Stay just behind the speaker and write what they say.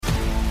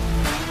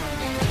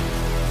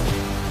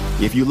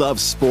If you love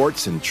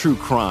sports and true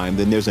crime,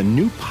 then there's a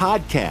new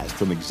podcast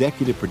from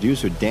executive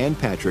producer Dan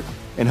Patrick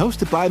and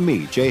hosted by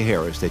me, Jay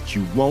Harris, that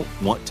you won't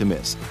want to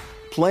miss.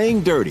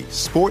 Playing Dirty: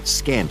 Sports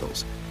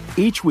Scandals.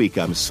 Each week,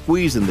 I'm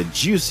squeezing the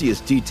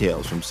juiciest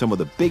details from some of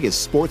the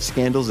biggest sports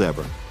scandals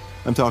ever.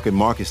 I'm talking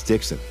Marcus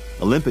Dixon,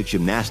 Olympic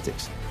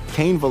gymnastics,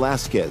 Cain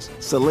Velasquez,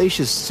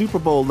 salacious Super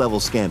Bowl-level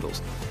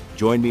scandals.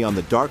 Join me on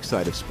the dark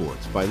side of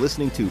sports by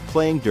listening to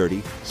Playing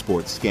Dirty: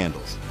 Sports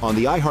Scandals on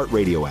the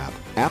iHeartRadio app,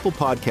 Apple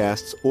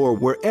Podcasts, or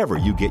wherever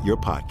you get your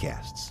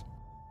podcasts.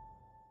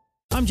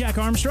 I'm Jack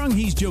Armstrong.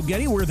 He's Joe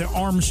Getty. We're the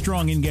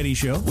Armstrong and Getty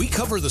Show. We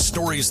cover the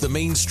stories the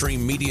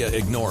mainstream media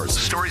ignores.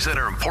 Stories that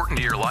are important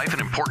to your life and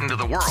important to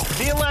the world.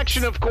 The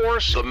election, of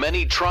course. The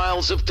many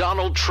trials of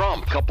Donald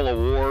Trump. Couple of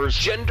wars.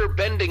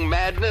 Gender-bending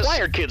madness. Why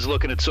are kids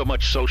looking at so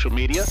much social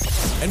media?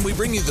 And we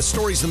bring you the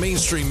stories the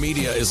mainstream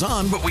media is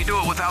on, but we do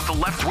it without the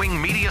left-wing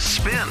media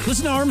spin.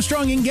 Listen to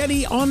Armstrong and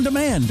Getty on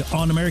demand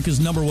on America's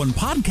 #1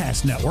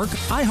 podcast network,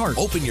 iHeart.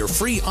 Open your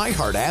free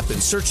iHeart app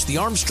and search The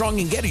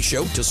Armstrong and Getty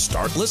Show to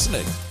start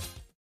listening.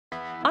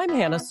 I'm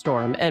Hannah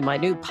Storm, and my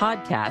new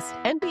podcast,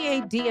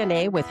 NBA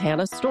DNA with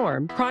Hannah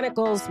Storm,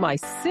 chronicles my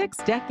 6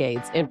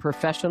 decades in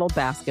professional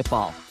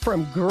basketball.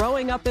 From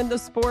growing up in the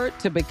sport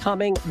to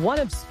becoming one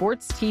of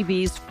sports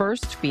TV's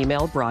first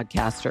female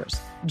broadcasters.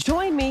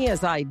 Join me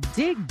as I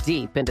dig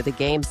deep into the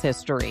game's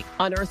history,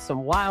 unearth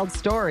some wild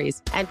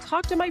stories, and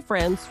talk to my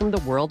friends from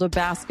the world of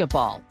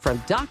basketball, from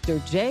Dr.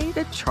 J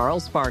to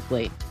Charles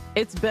Barkley.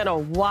 It's been a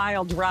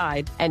wild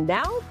ride, and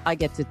now I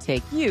get to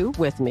take you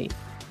with me.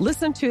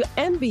 Listen to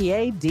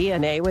NBA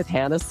DNA with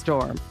Hannah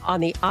Storm on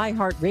the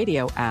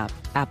iHeartRadio app,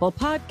 Apple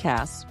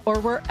Podcasts, or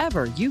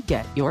wherever you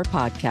get your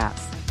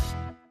podcasts.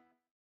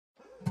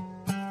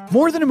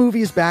 More Than a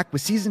Movie is back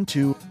with Season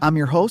 2. I'm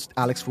your host,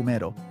 Alex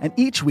Fumero, and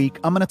each week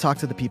I'm going to talk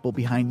to the people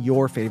behind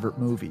your favorite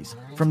movies.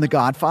 From The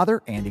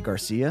Godfather, Andy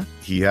Garcia.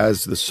 He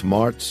has the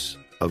smarts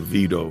of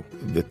Vito,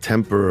 the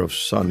temper of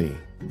Sonny,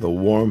 the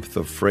warmth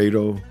of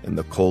Fredo, and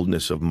the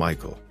coldness of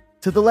Michael.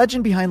 To the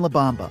legend behind La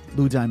Bamba,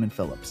 Lou Diamond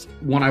Phillips.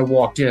 When I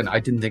walked in,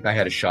 I didn't think I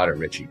had a shot at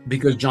Richie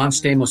because John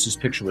Stamos'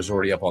 picture was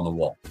already up on the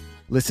wall.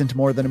 Listen to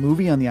More Than a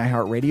Movie on the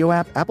iHeartRadio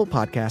app, Apple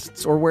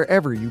Podcasts, or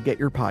wherever you get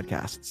your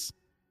podcasts.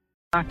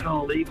 Not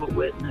going to leave a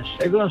witness.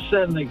 They're going to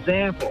set an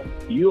example.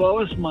 You owe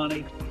us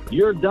money.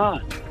 You're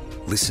done.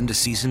 Listen to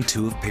Season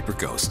 2 of Paper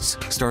Ghosts,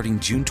 starting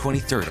June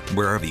 23rd,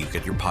 wherever you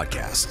get your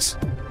podcasts.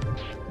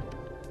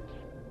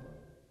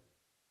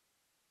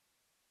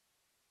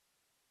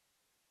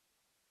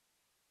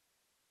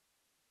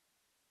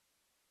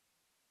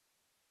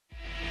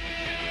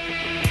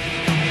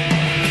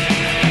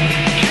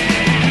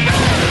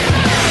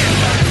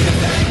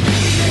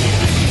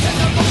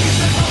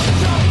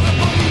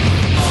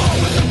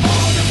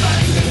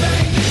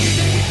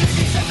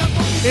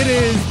 It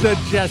is the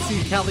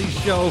Jesse Kelly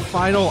Show,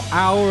 final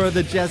hour of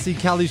the Jesse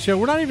Kelly Show.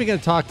 We're not even going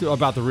to talk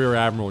about the Rear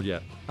Admiral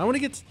yet. I want to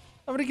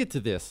get to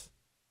this.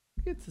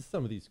 Get to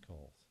some of these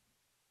calls.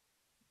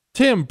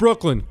 Tim,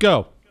 Brooklyn,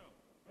 go.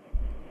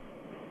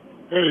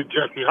 Hey,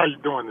 Jesse, how you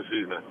doing this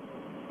evening?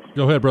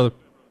 Go ahead, brother.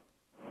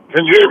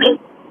 Can you hear me?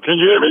 Can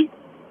you hear me?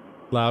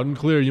 Loud and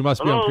clear. You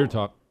must be on Pure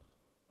Talk.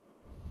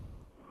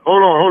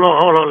 Hold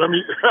on. Let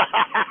me.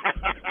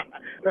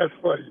 That's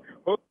funny.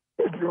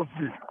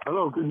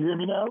 Hello, can you hear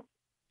me now?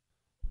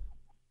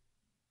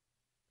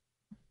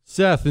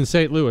 Seth in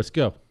St. Louis,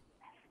 go.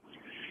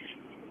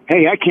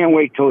 Hey, I can't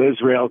wait till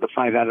Israel to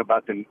find out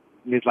about the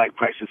midlife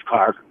crisis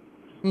car.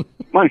 Why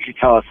don't you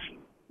tell us?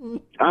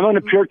 I'm on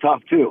the Pure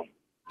Talk too.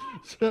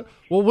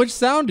 Well, which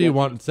sound do you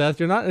want,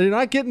 Seth? You're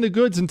not getting the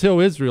goods until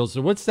Israel.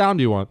 So, what sound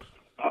do you want?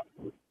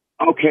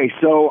 Okay,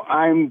 so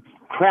I'm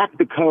cracked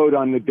the code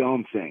on the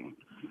dome thing.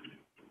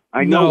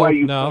 I know why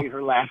you played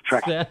her last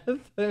track.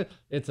 Seth,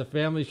 it's a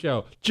family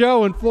show.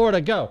 Joe in Florida,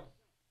 go.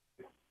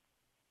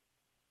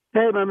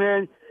 Hey, my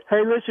man.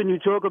 Hey, listen, you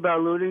talk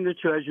about looting the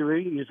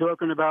Treasury. You're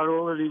talking about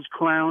all of these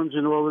clowns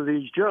and all of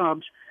these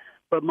jobs.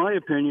 But my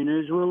opinion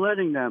is we're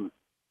letting them.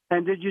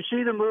 And did you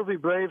see the movie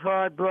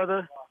Braveheart,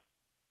 brother?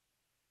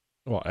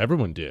 Well,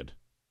 everyone did.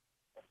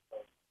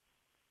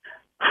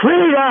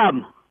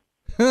 Freedom!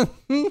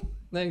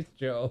 Thanks,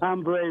 Joe.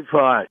 I'm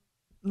Braveheart.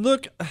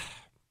 Look,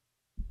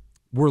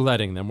 we're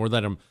letting them. We're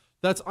letting them.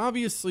 That's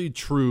obviously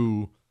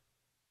true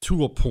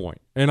to a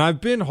point. And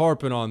I've been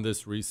harping on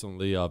this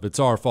recently of it's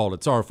our fault,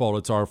 it's our fault,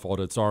 it's our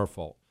fault, it's our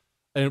fault.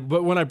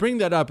 But when I bring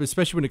that up,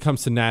 especially when it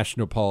comes to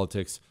national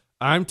politics,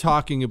 I'm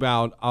talking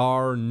about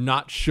our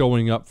not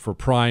showing up for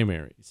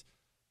primaries.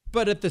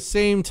 But at the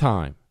same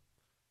time,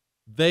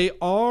 they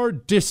are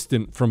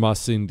distant from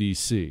us in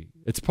D.C.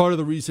 It's part of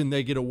the reason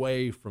they get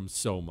away from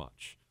so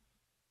much.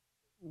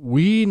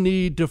 We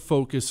need to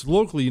focus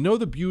locally. You know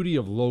the beauty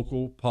of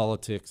local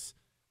politics?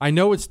 I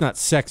know it's not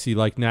sexy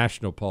like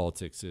national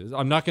politics is.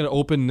 I'm not going to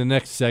open the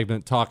next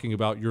segment talking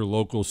about your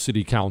local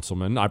city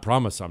councilman. I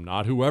promise I'm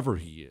not, whoever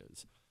he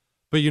is.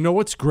 But you know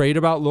what's great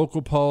about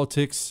local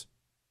politics?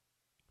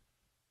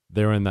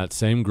 They're in that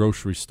same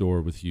grocery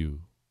store with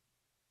you.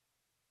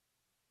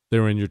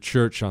 They're in your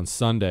church on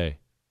Sunday.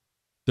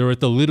 They're at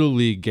the Little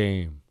League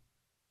game.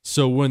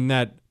 So when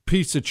that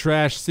piece of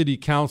trash city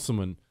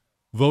councilman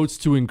votes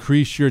to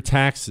increase your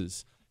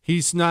taxes,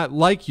 he's not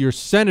like your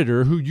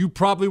senator who you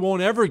probably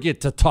won't ever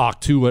get to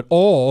talk to at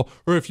all,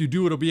 or if you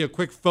do, it'll be a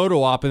quick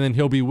photo op and then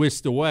he'll be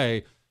whisked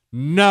away.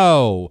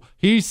 No,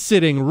 he's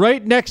sitting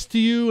right next to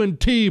you in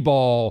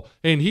T-ball,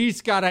 and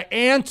he's got to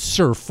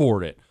answer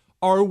for it.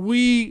 Are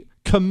we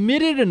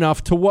committed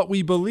enough to what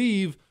we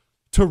believe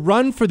to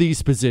run for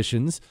these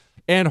positions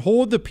and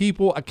hold the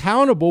people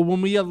accountable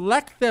when we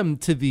elect them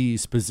to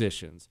these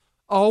positions?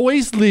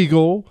 Always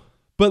legal,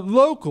 but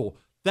local.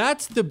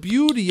 That's the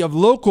beauty of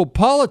local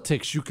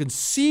politics. You can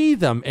see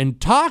them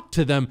and talk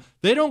to them.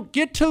 They don't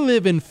get to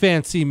live in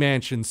fancy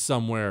mansions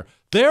somewhere.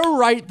 They're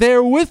right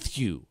there with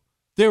you.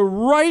 They're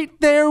right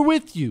there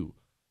with you.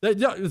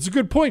 That's a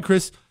good point,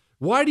 Chris.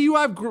 Why do you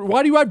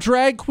have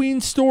drag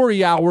queen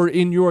story hour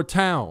in your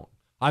town?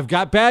 I've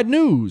got bad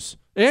news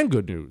and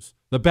good news.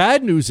 The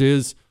bad news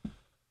is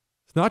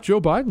it's not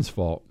Joe Biden's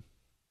fault.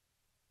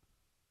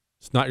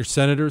 It's not your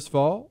senator's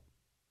fault.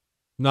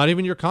 Not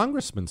even your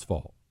congressman's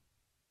fault.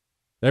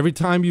 Every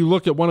time you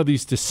look at one of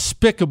these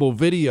despicable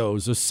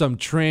videos of some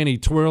tranny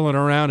twirling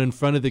around in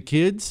front of the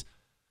kids,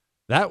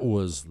 that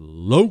was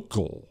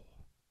local.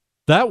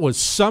 That was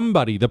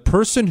somebody. The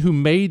person who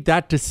made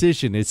that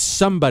decision is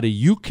somebody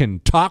you can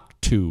talk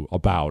to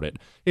about it.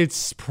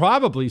 It's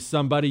probably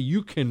somebody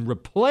you can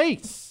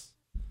replace.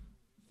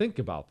 Think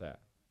about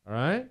that. All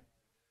right?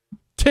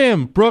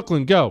 Tim,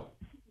 Brooklyn, go.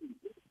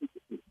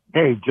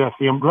 Hey,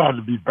 Jesse, I'm glad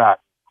to be back.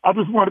 I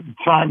just wanted to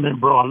chime in,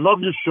 bro. I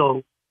love your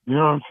show. You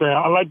know what I'm saying?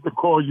 I like to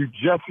call you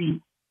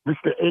Jesse,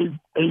 Mr.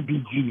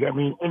 ABG. I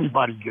mean,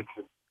 anybody gets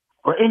it.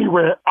 But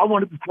anyway, I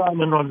wanted to chime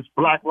in on this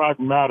Black Lives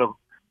Matter,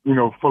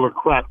 full of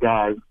crap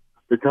guys,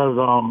 because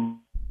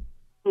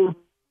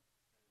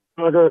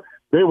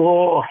they were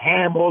all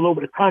ham all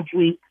over the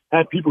country,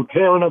 had people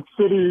tearing up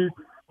cities.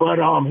 But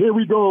here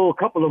we go, a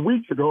couple of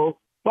weeks ago,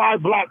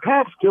 5 black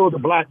cops killed a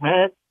black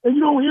man, and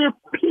you don't hear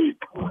a peep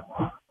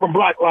from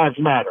Black Lives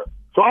Matter.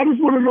 So I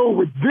just want to know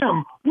with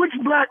them, which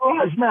Black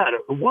Lives Matter?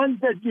 The ones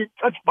that get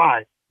touched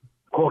by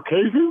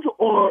Caucasians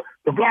or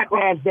the Black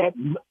lives that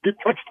get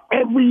touched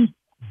every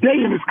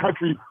day in this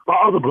country by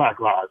other Black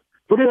lives?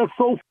 So they are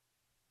so...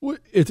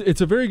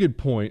 It's a very good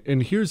point.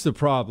 And here's the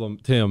problem,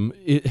 Tim.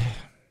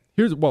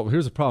 Here's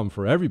the problem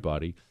for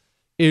everybody,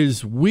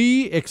 is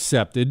we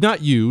accepted,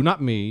 not you,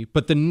 not me,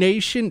 but the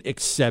nation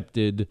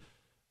accepted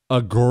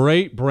a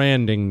great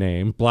branding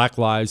name, Black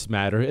Lives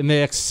Matter, and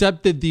they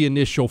accepted the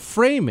initial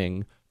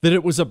framing that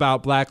it was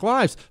about black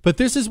lives. But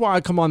this is why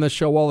I come on the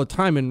show all the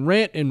time and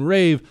rant and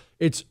rave.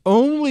 It's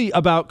only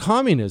about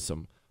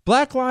communism.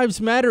 Black Lives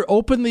Matter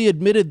openly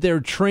admitted they're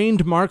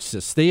trained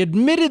Marxists. They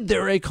admitted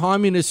they're a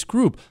communist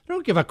group. They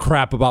don't give a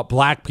crap about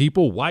black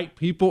people, white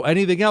people,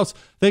 anything else.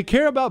 They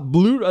care about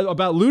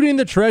looting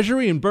the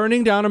treasury and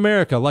burning down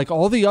America like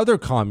all the other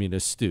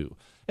communists do.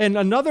 And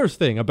another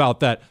thing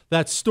about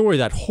that story,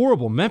 that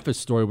horrible Memphis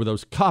story where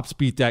those cops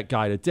beat that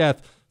guy to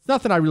death, it's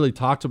nothing I really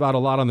talked about a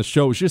lot on the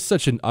show. It's just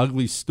such an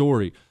ugly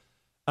story.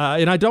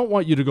 And I don't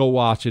want you to go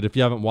watch it if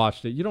you haven't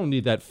watched it. You don't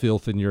need that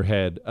filth in your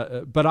head.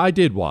 But I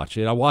did watch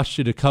it. I watched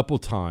it a couple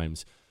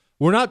times.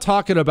 We're not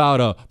talking about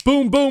a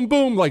boom, boom,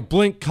 boom, like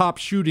Blink cop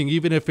shooting,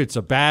 even if it's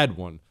a bad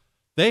one.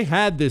 They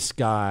had this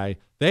guy.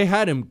 They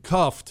had him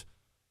cuffed,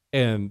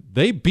 and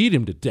they beat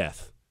him to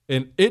death.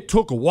 And it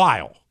took a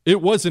while.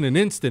 It wasn't an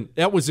instant.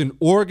 That was an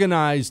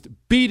organized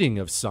beating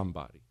of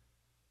somebody.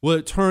 Well,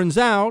 it turns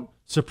out,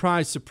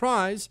 surprise,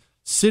 surprise,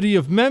 city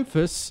of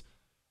Memphis,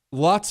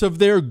 lots of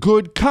their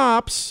good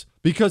cops,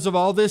 because of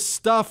all this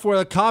stuff where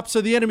the cops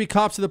are the enemy,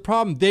 cops are the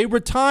problem, they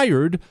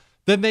retired.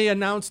 Then they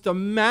announced a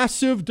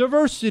massive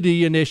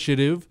diversity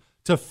initiative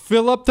to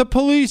fill up the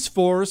police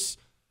force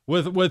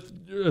with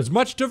as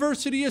much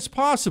diversity as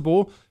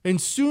possible.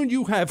 And soon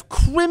you have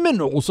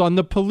criminals on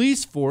the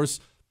police force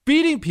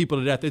beating people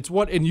to death.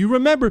 And you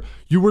remember,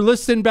 you were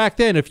listening back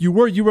then. If you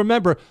were, you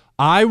remember,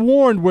 I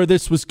warned where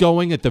this was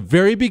going at the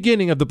very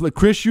beginning of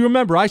Chris, you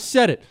remember, I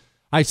said it.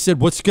 I said,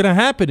 what's going to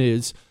happen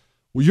is,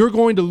 you're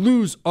going to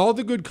lose all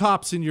the good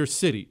cops in your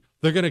city.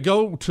 They're going to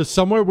go to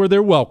somewhere where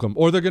they're welcome,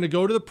 or they're going to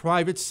go to the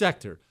private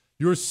sector.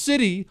 Your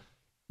city,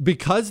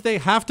 because they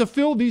have to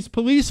fill these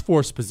police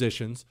force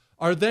positions,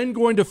 are then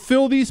going to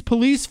fill these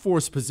police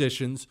force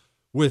positions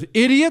with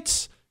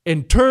idiots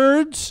and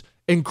turds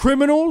and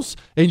criminals.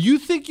 And you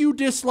think you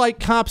dislike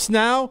cops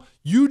now?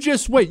 You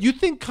just wait. You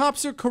think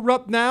cops are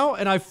corrupt now?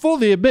 And I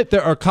fully admit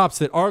there are cops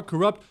that are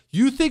corrupt.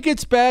 You think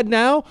it's bad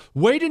now?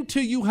 Wait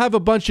until you have a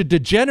bunch of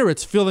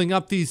degenerates filling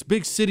up these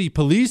big city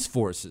police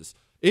forces.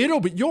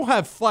 You'll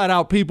have flat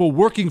out people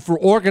working for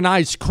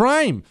organized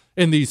crime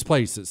in these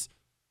places.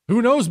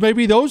 Who knows?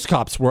 Maybe those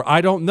cops were.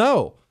 I don't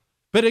know.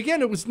 But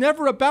again, it was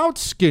never about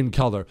skin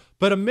color.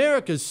 But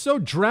America's so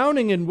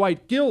drowning in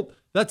white guilt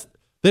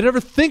they never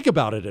think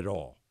about it at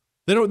all.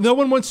 No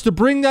one wants to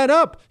bring that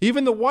up.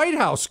 Even the White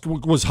House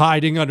was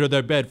hiding under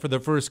their bed for the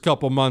first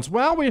couple months.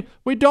 Well,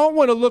 we don't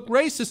want to look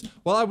racist.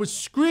 Well, I was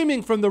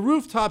screaming from the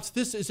rooftops,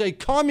 this is a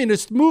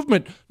communist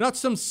movement, not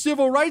some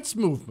civil rights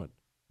movement.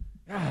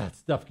 That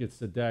stuff gets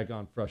so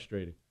daggone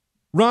frustrating.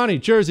 Ronnie,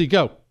 Jersey,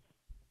 go.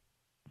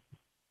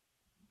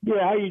 Yeah,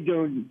 how you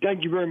doing?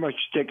 Thank you very much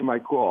for taking my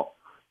call.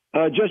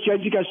 Jesse, I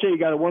just got to say you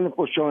got a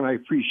wonderful show, and I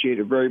appreciate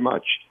it very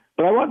much.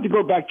 But I wanted to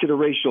go back to the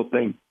racial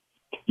thing.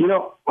 You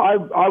know, I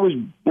was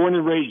born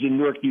and raised in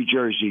Newark, New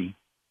Jersey,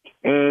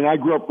 and I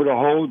grew up with a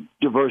whole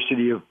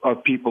diversity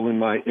of people in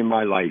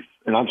my life.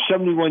 And I'm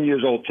 71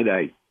 years old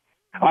today.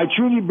 I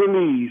truly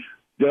believe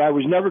that I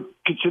was never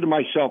consider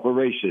myself a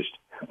racist.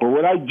 But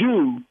what I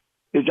do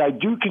is I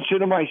do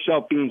consider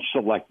myself being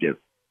selective,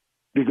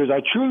 because I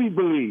truly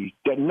believe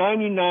that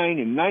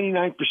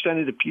 99%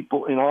 of the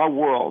people in our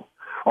world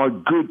are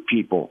good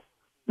people.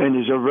 And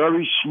there's a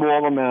very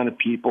small amount of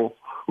people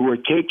who are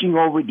taking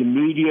over the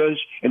medias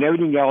and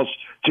everything else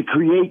to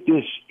create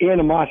this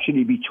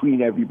animosity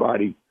between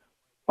everybody.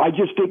 I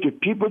just think if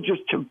people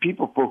just took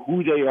people for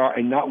who they are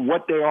and not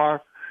what they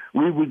are,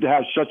 we would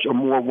have such a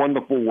more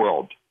wonderful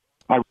world.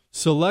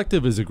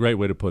 Selective is a great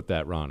way to put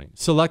that, Ronnie.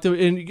 Selective,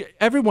 and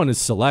everyone is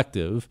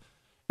selective,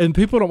 and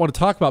people don't want to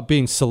talk about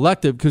being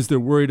selective because they're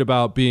worried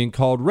about being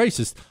called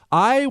racist.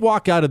 I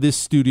walk out of this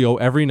studio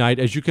every night.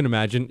 As you can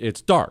imagine,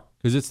 it's dark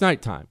because it's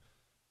nighttime.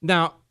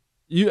 Now,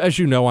 as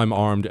you know, I'm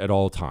armed at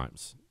all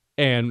times.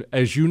 And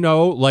as you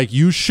know, like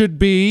you should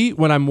be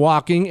when I'm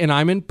walking and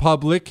I'm in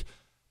public,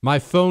 my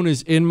phone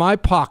is in my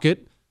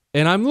pocket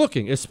and I'm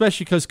looking,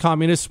 especially because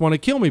communists want to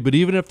kill me. But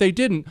even if they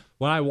didn't,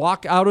 when I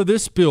walk out of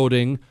this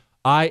building,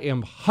 I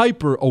am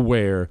hyper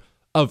aware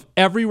of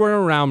everywhere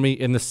around me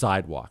in the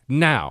sidewalk.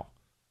 Now,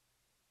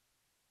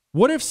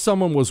 what if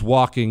someone was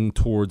walking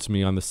towards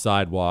me on the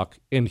sidewalk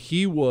and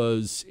he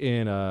was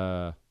in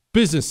a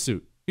business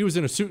suit? He was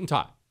in a suit and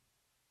tie.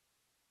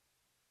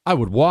 I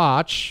would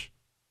watch,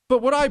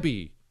 but would I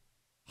be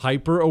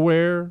hyper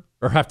aware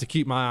or have to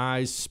keep my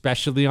eyes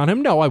specially on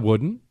him? No, I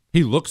wouldn't.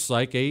 He looks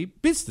like a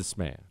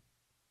businessman.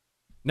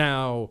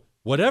 Now,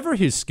 whatever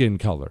his skin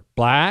color,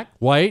 black,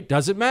 white,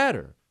 doesn't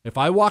matter. If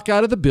I walk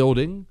out of the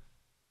building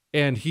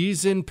and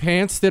he's in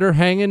pants that are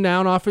hanging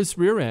down off his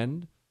rear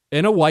end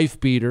and a wife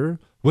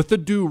beater with a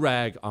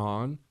do-rag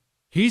on,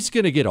 he's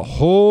going to get a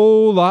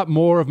whole lot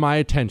more of my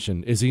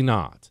attention, is he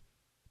not?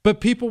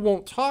 But people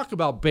won't talk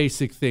about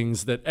basic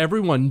things that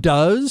everyone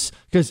does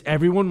because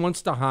everyone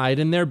wants to hide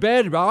in their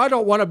bed. Well, I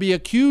don't want to be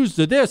accused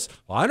of this.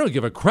 Well, I don't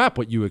give a crap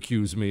what you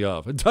accuse me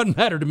of. It doesn't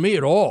matter to me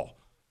at all.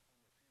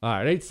 All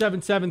right,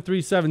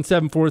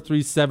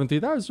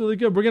 877-377-4373. That was really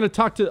good. We're going to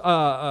talk to,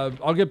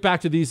 I'll get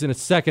back to these in a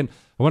second.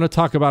 I want to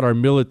talk about our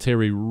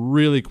military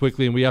really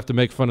quickly, and we have to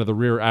make fun of the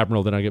Rear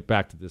Admiral, then I'll get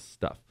back to this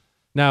stuff.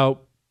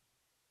 Now,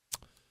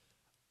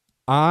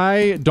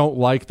 I don't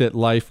like that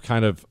life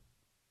kind of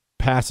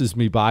passes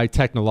me by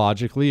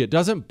technologically. It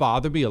doesn't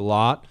bother me a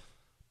lot,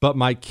 but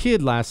my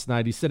kid last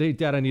night, he said, "Hey,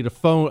 Dad, I need a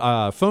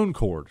phone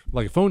cord,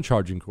 like a phone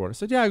charging cord." I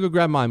said, "Yeah, go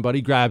grab mine, buddy."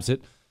 He grabs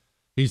it.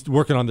 He's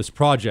working on this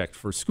project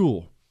for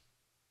school.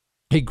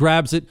 He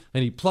grabs it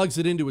and he plugs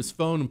it into his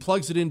phone and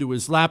plugs it into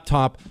his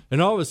laptop.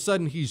 And all of a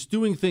sudden he's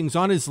doing things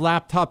on his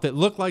laptop that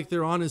look like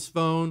they're on his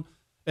phone.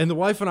 And the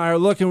wife and I are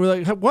looking,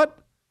 we're like, "What?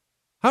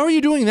 How are you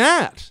doing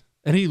that?"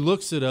 And he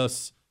looks at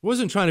us,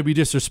 wasn't trying to be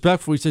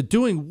disrespectful. He said,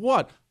 "Doing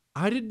what?"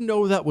 I didn't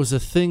know that was a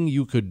thing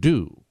you could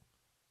do.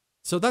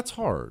 So that's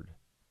hard.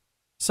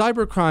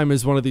 Cybercrime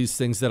is one of these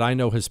things that I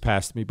know has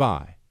passed me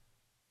by.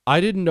 I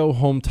didn't know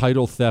home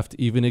title theft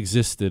even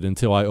existed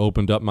until I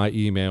opened up my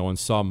email and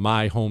saw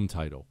my home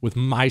title with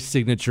my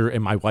signature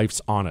and my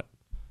wife's on it.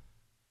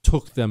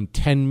 Took them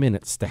 10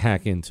 minutes to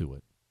hack into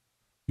it.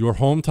 Your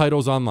home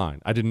title's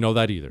online. I didn't know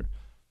that either.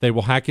 They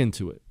will hack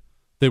into it.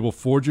 They will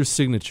forge your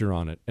signature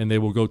on it, and they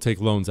will go take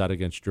loans out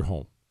against your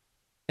home.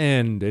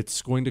 And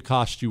it's going to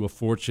cost you a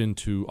fortune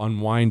to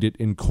unwind it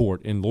in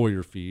court in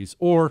lawyer fees,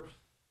 or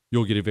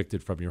you'll get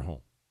evicted from your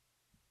home.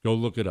 Go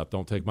look it up.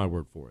 Don't take my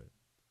word for it.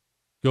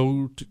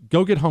 Go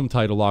get Home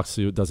Title Lock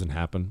so it doesn't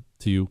happen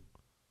to you.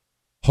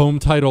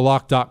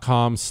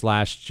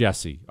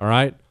 HomeTitleLock.com/Jesse. All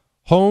right?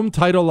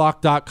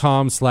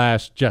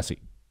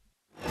 HomeTitleLock.com/Jesse.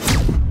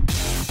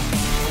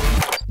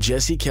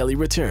 Jesse Kelly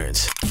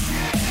returns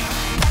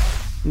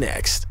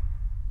next.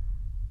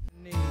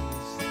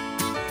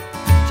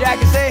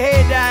 Jackie say,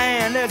 "Hey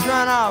Diane, let's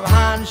run off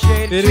behind the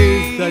shady It tree."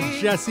 is the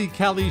Jesse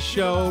Kelly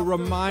Show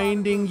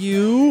reminding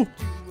you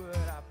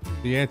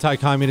the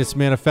Anti-Communist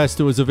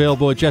Manifesto is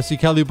available at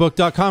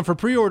jessekellybook.com for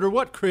pre-order.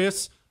 What,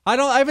 Chris? I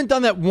haven't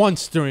done that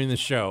once during the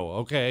show,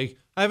 okay?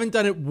 I haven't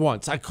done it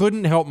once. I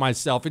couldn't help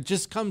myself. It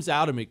just comes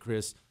out of me,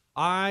 Chris.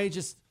 I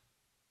just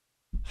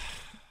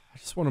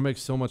want to make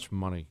so much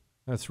money.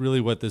 That's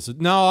really what this is.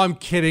 No, I'm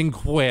kidding.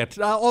 Quit.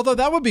 Although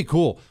that would be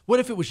cool.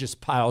 What if it was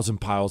just piles and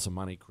piles of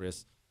money,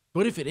 Chris?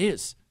 What if it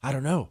is? I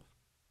don't know.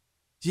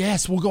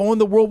 Yes, we'll go on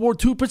the World War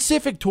II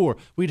Pacific tour.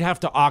 We'd have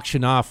to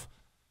auction off.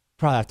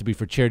 Probably have to be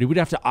for charity. We'd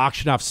have to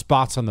auction off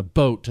spots on the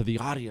boat to the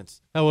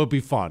audience. That would be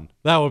fun.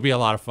 That would be a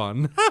lot of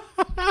fun.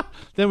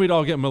 Then we'd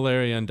all get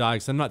malaria and die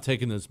because I'm not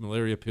taking those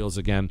malaria pills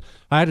again.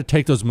 I had to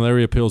take those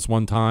malaria pills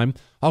one time.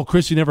 Oh,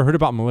 Chris, you never heard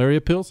about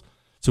malaria pills?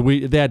 So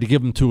they had to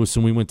give them to us,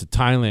 and we went to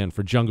Thailand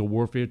for jungle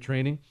warfare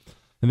training.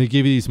 And they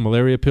give you these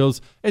malaria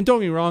pills. And don't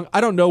get me wrong, I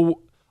don't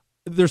know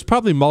there's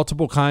probably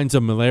multiple kinds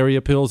of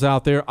malaria pills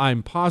out there.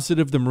 I'm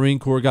positive the Marine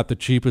Corps got the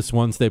cheapest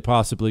ones they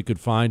possibly could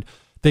find.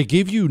 They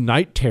give you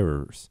night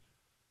terrors,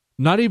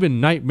 not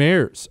even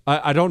nightmares.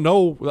 I don't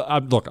know.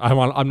 Look,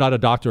 I'm not a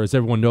doctor. As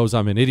everyone knows,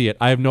 I'm an idiot.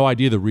 I have no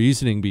idea the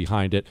reasoning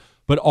behind it,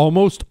 but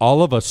almost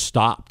all of us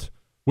stopped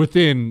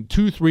within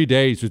 2-3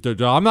 days.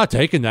 I'm not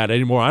taking that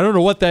anymore. I don't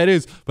know what that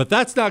is, but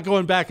that's not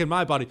going back in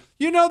my body.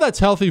 You know that's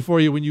healthy for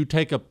you when you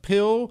take a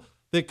pill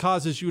that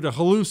causes you to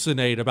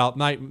hallucinate about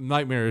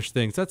nightmarish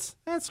things.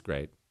 That's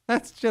great.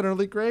 That's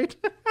generally great.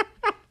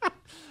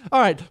 All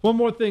right, one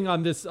more thing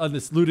on this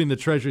looting the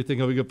treasury thing,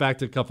 and we go back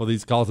to a couple of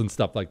these calls and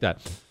stuff like that.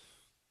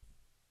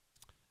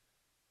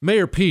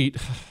 Mayor Pete,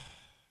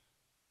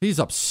 he's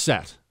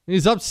upset.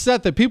 He's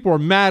upset that people are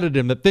mad at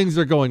him, that things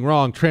are going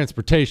wrong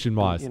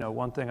transportation-wise. You know,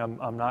 one thing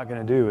I'm not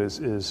going to do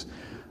is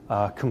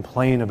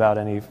complain about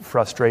any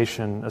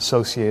frustration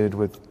associated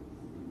with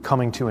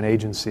coming to an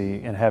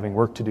agency and having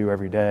work to do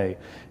every day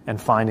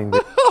and finding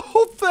that...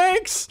 Oh,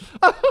 thanks!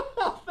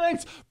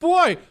 Thanks.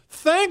 Boy,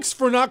 thanks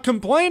for not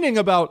complaining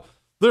about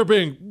there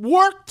being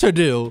work to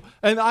do.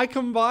 And I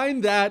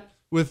combine that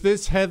with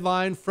this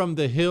headline from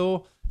The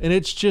Hill, and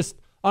it's just,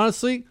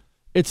 honestly,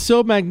 it's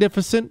so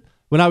magnificent.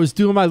 When I was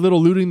doing my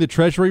little looting the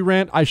treasury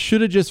rant, I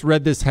should have just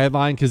read this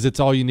headline because it's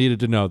all you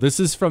needed to know. This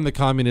is from the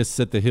communists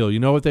at The Hill. You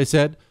know what they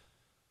said?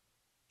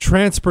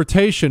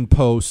 Transportation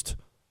post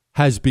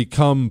has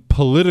become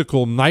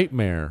political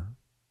nightmare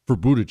for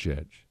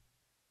Buttigieg.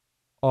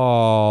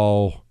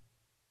 Oh,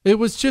 it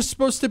was just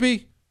supposed to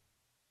be,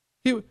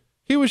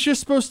 he was just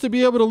supposed to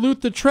be able to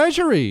loot the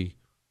treasury.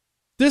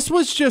 This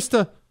was just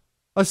a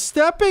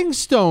stepping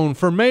stone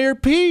for Mayor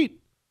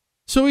Pete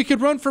so he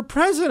could run for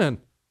president.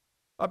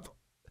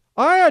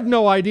 I had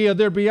no idea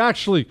there'd be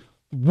actually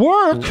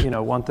work. You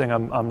know, one thing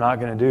I'm not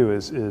going to do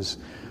is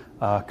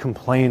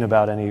complain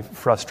about any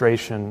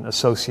frustration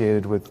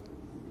associated with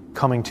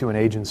coming to an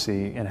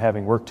agency and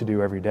having work to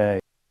do every day.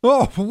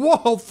 Oh,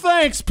 whoa,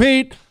 thanks,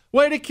 Pete.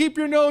 Way to keep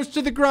your nose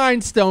to the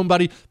grindstone,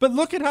 buddy. But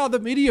look at how the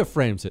media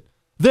frames it.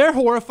 They're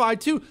horrified,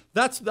 too.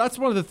 That's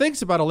one of the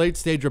things about a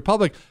late-stage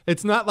republic.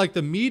 It's not like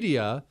the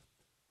media,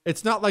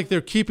 it's not like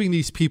they're keeping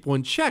these people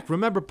in check.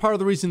 Remember, part of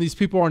the reason these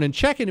people aren't in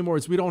check anymore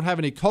is we don't have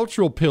any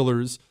cultural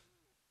pillars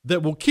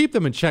that will keep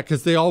them in check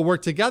because they all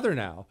work together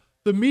now.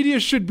 The media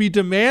should be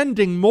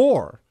demanding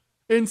more.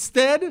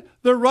 Instead,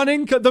 they're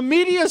running, the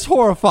media's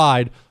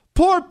horrified.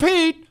 Poor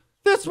Pete,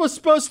 this was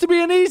supposed to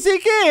be an easy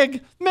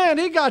gig. Man,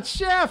 he got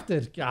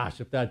shafted.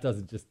 Gosh, if that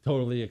doesn't just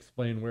totally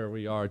explain where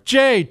we are.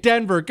 Jay,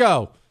 Denver,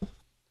 go.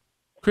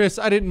 Chris,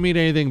 I didn't mean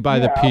anything by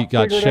the Pete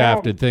got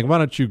shafted thing. Why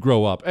don't you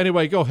grow up?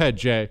 Anyway, go ahead,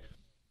 Jay.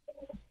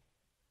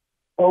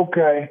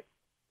 Okay.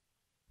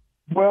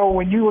 Well,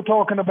 when you were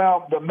talking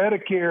about the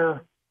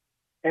Medicare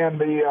and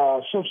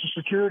the Social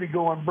Security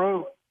going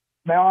broke,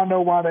 now I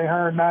know why they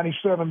hired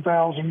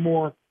 97,000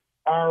 more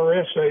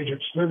IRS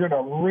agents. They're going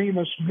to ream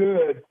us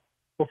good.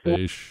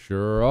 They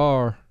sure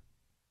are.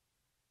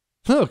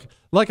 Look,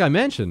 like I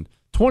mentioned,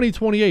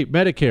 2028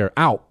 Medicare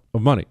out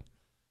of money.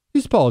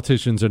 These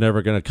politicians are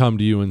never going to come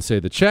to you and say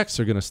the checks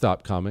are going to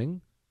stop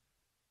coming.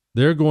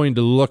 They're going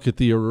to look at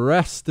the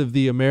rest of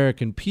the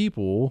American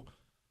people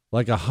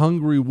like a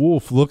hungry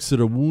wolf looks at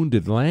a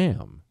wounded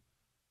lamb.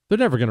 They're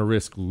never going to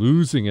risk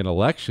losing an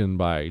election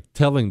by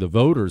telling the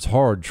voters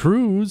hard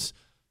truths.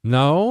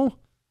 No.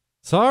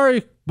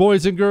 Sorry,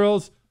 boys and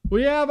girls.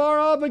 We have our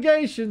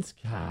obligations.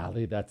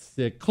 Golly, that's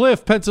sick.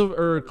 Cliff,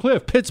 Pittsburgh,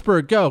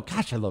 go.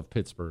 Gosh, I love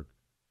Pittsburgh.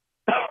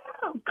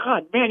 Oh,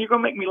 God, man, you're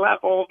going to make me laugh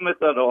all miss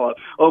that all.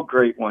 Oh,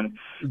 great one.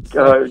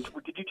 Did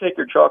you take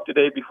your chalk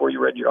today before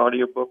you read your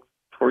audiobook?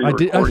 I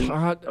did.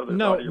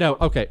 No.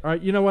 Okay. All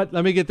right. You know what?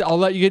 I'll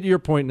let you get to your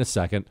point in a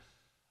second.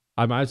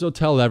 I might as well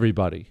tell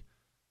everybody.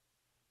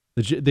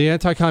 The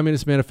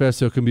Anti-Communist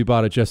Manifesto can be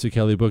bought at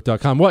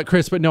jessekelleybook.com. What,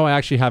 Chris? But no, I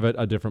actually have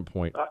a different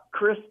point.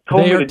 Chris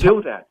told me to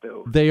do that,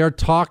 though. They are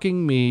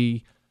talking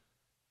me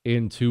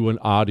into an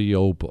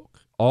audio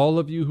book. All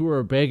of you who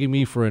are begging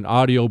me for an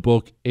audio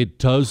book, it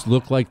does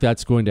look like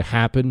that's going to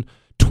happen.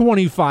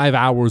 25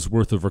 hours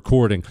worth of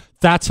recording.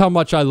 That's how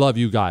much I love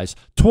you guys.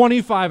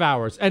 25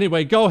 hours.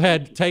 Anyway, go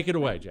ahead. Take it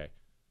away, Jay.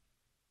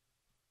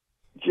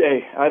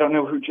 Jay, I don't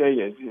know who Jay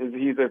is. Is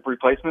he the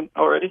replacement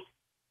already?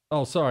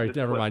 Oh, sorry.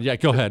 Never mind. Yeah,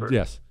 go ahead.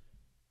 Yes.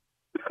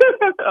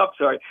 I'm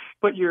sorry.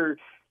 But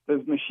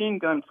the machine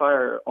gun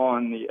fire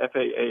on the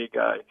FAA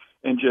guy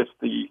and just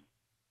the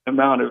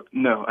amount of,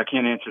 no, I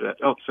can't answer that.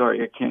 Oh,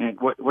 sorry. I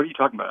can't. What are you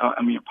talking about?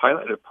 I mean, a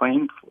pilot of a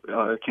plane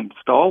can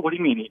stall? What do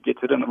you mean? He gets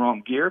it in the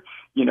wrong gear?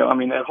 You know, I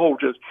mean, that whole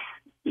just,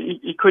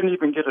 he couldn't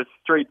even get a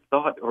straight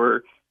thought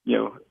or, you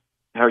know,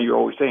 how you're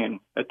always saying,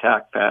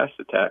 attack fast,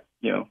 attack,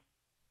 you know,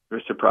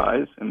 or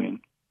surprise. I mean.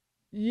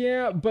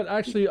 Yeah, but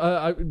actually,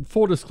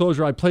 full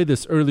disclosure, I played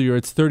this earlier.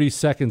 It's 30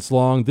 seconds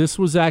long. This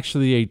was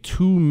actually a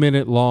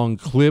 2-minute long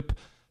clip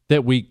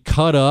that we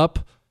cut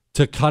up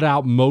to cut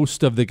out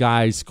most of the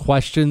guy's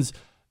questions.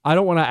 I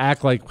don't want to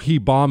act like he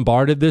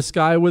bombarded this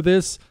guy with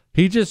this.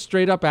 He just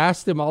straight up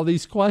asked him all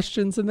these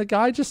questions, and the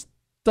guy just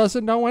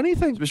doesn't know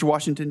anything. Mr.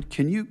 Washington,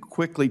 can you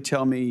quickly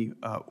tell me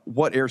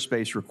what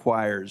airspace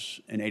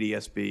requires an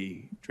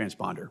ADS-B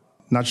transponder?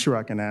 Not sure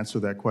I can answer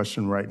that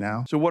question right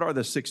now. So what are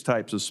the 6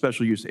 types of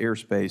special use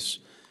airspace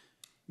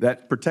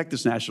that protect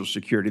this national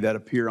security that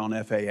appear on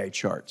FAA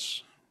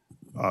charts?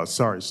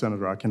 Sorry,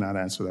 Senator, I cannot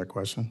answer that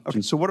question.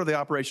 Okay, so what are the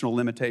operational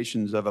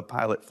limitations of a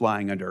pilot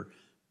flying under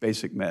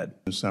basic med?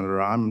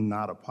 Senator, I'm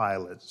not a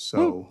pilot,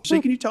 so...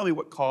 So can you tell me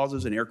what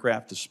causes an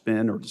aircraft to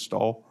spin or to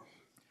stall?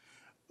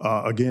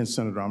 Again,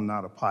 Senator, I'm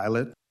not a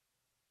pilot.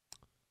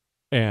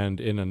 And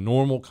in a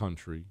normal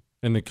country,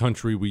 in the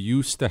country we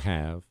used to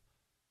have,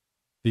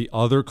 the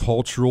other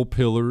cultural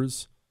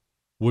pillars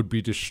would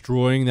be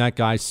destroying that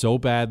guy so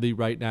badly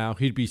right now.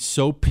 He'd be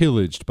so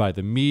pillaged by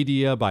the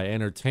media, by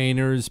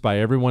entertainers, by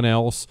everyone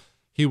else,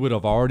 he would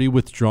have already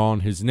withdrawn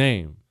his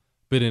name.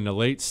 But in a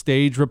late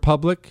stage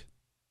republic,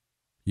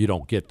 you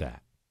don't get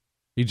that.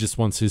 He just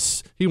wants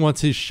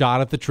his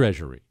shot at the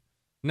treasury.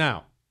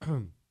 Now,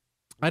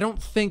 I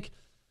don't think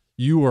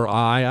you or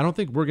I don't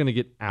think we're going to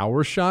get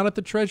our shot at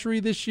the treasury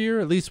this year,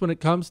 at least when it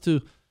comes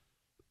to,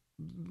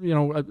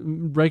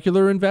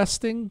 regular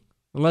investing,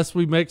 unless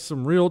we make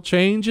some real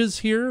changes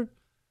here.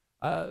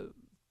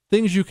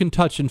 Things you can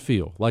touch and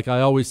feel. Like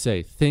I always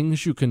say,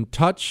 things you can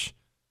touch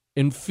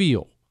and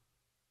feel.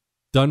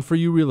 Done for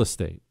you real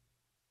estate.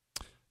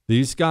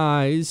 These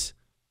guys,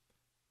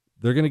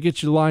 they're going to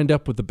get you lined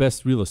up with the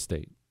best real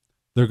estate.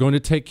 They're going to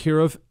take care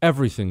of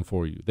everything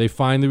for you. They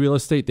find the real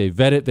estate, they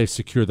vet it, they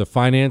secure the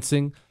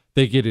financing,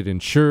 they get it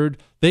insured.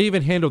 They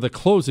even handle the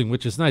closing,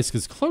 which is nice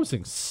because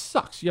closing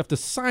sucks. You have to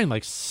sign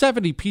like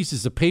 70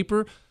 pieces of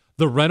paper.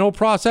 The rental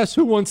process,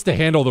 who wants to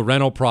handle the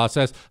rental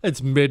process?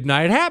 It's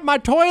midnight. My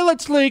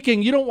toilet's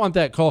leaking. You don't want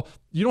that call.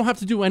 You don't have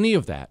to do any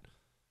of that.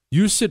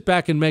 You sit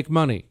back and make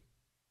money.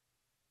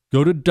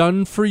 Go to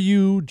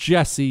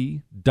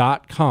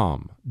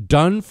doneforyoujesse.com.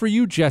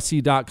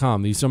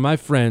 Doneforyoujesse.com. These are my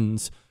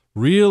friends.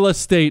 Real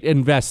estate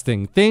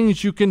investing.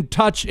 Things you can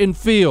touch and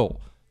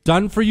feel.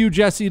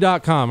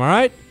 Doneforyoujesse.com. All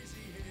right?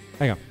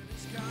 Hang on.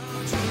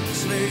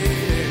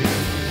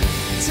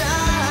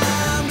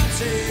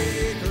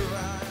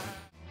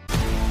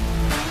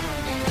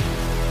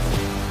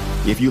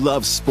 If you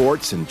love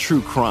sports and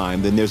true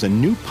crime, then there's a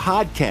new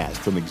podcast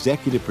from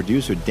executive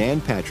producer Dan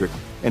Patrick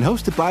and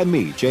hosted by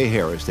me, Jay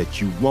Harris,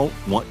 that you won't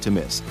want to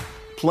miss.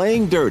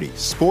 Playing Dirty: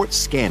 Sports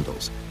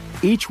Scandals.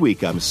 Each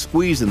week, I'm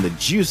squeezing the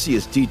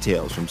juiciest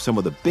details from some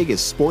of the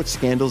biggest sports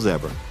scandals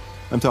ever.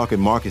 I'm talking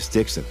Marcus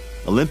Dixon,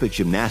 Olympic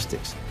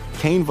gymnastics,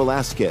 Cain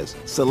Velasquez,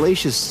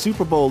 salacious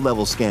Super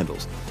Bowl-level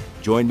scandals.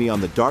 Join me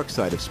on the dark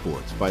side of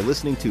sports by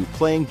listening to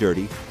Playing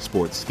Dirty: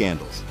 Sports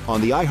Scandals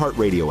on the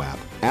iHeartRadio app,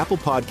 Apple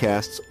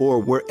Podcasts, or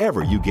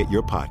wherever you get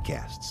your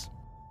podcasts.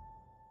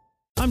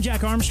 I'm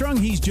Jack Armstrong.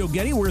 He's Joe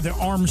Getty. We're the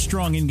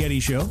Armstrong and Getty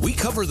Show. We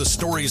cover the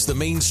stories the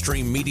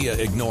mainstream media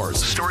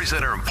ignores. Stories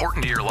that are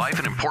important to your life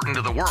and important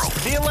to the world.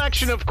 The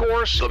election, of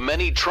course. The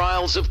many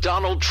trials of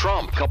Donald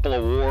Trump. Couple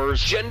of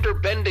wars.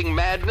 Gender-bending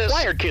madness.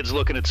 Why are kids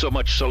looking at so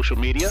much social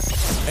media?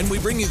 And we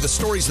bring you the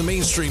stories the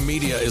mainstream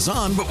media is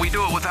on, but we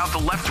do it without the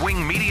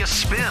left-wing media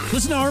spin.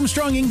 Listen to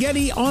Armstrong and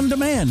Getty on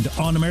demand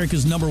on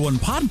America's #1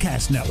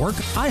 podcast network,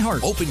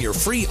 iHeart. Open your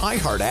free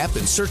iHeart app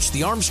and search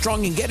the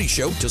Armstrong and Getty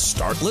Show to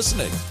start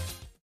listening.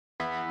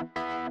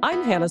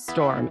 I'm Hannah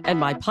Storm, and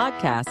my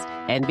podcast,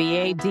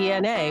 NBA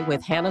DNA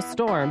with Hannah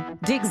Storm,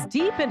 digs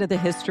deep into the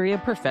history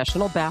of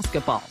professional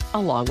basketball,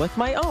 along with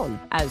my own,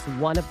 as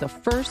one of the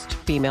first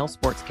female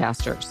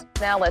sportscasters.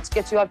 Now let's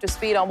get you up to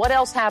speed on what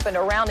else happened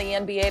around the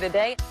NBA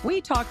today.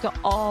 We talk to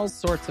all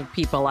sorts of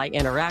people I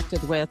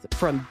interacted with,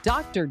 from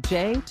Dr.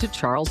 J to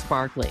Charles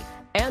Barkley,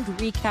 and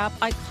recap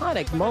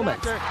iconic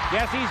moments.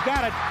 Yes, he's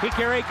got it.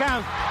 Here he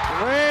comes.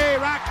 We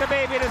rock the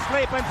baby to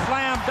sleep and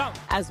slam dunk.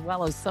 As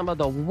well as some of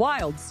the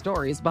wild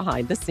stories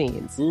behind the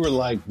scenes. We were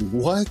like,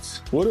 what?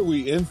 What are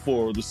we in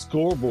for? The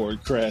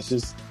scoreboard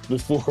crashes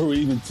before we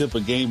even tip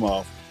a game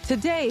off.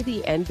 Today,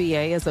 the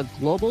NBA is a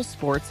global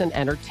sports and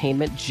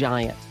entertainment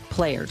giant.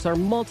 Players are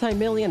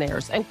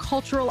multimillionaires and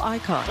cultural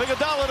icons.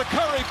 Iguodala to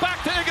Curry,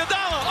 back to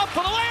Iguodala, up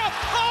for the layup.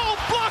 Oh,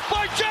 blocked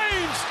by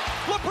James.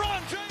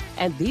 LeBron James.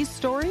 And these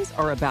stories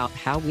are about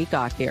how we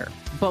got here,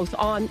 both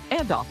on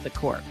and off the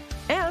court.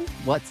 And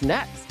what's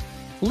next?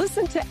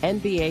 Listen to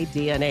NBA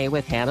DNA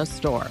with Hannah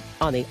Storm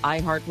on the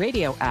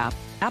iHeartRadio app,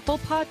 Apple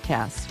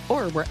Podcasts,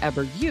 or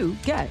wherever you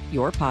get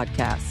your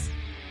podcasts.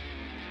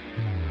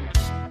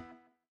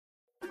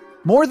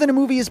 More Than a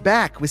Movie is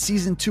back with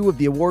Season 2 of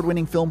the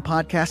award-winning film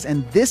podcast,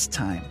 and this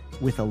time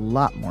with a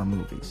lot more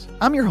movies.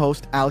 I'm your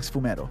host, Alex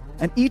Fumero,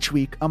 and each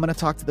week I'm going to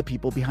talk to the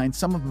people behind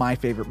some of my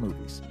favorite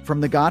movies.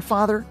 From The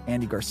Godfather,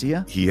 Andy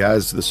Garcia. He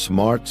has the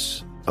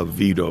smarts of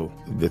Vito,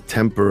 the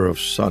temper of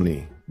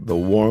Sonny, the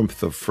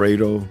warmth of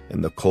Fredo,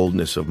 and the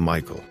coldness of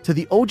Michael. To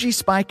the OG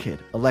Spy Kid,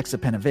 Alexa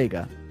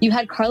Penavega. You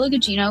had Carla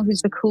Gugino,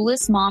 who's the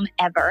coolest mom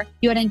ever.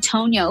 You had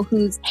Antonio,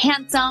 who's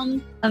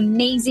handsome,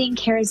 amazing,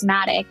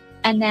 charismatic.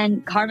 And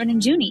then Carmen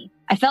and Junie.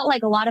 I felt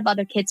like a lot of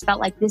other kids felt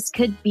like this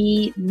could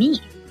be me.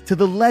 To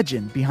the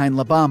legend behind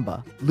La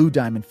Bamba, Lou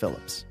Diamond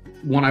Phillips.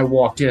 when I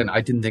walked in,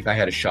 I didn't think I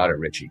had a shot at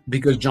Richie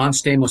because John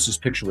Stamos'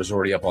 picture was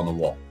already up on the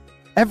wall.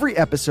 Every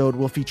episode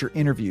will feature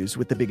interviews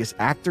with the biggest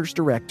actors,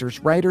 directors,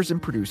 writers,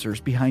 and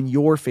producers behind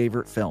your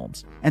favorite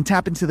films and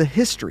tap into the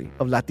history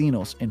of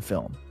Latinos in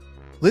film.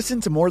 Listen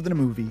to More Than a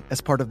Movie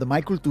as part of the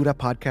My Cultura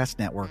Podcast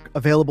Network,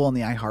 available on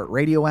the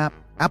iHeartRadio app,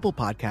 Apple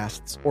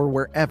Podcasts, or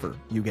wherever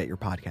you get your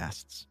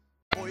podcasts.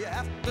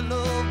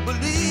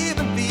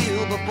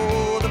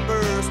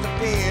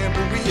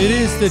 It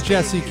is the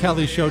Jesse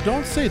Kelly Show.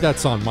 Don't say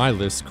that's on my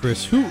list,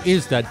 Chris. Who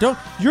is that?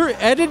 You're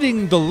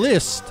editing the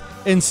list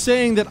and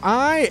saying that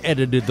I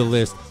edited the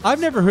list. I've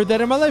never heard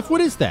that in my life.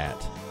 What is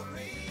that?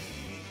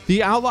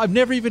 The Outlaw. I've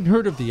never even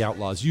heard of the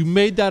Outlaws. You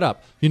made that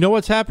up. You know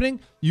what's happening?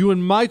 You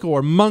and Michael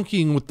are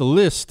monkeying with the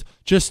list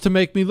just to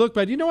make me look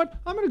bad. You know what?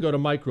 I'm going to go to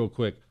Mike real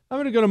quick.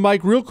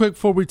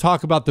 Before we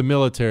talk about the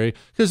military,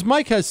 because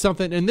Mike has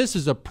something, and this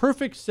is a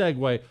perfect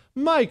segue.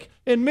 Mike,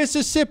 in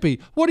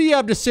Mississippi, what do you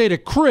have to say to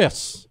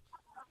Chris?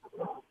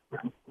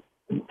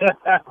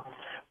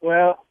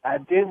 Well, I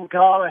didn't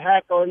call a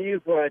hack on you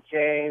for a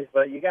change,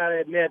 but you got to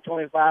admit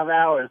 25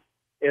 hours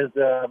is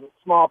a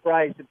small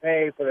price to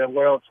pay for the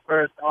world's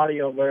first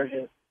audio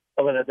version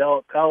of an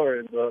adult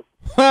coloring book.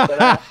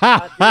 But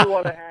I do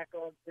want to hack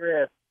on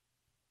Chris.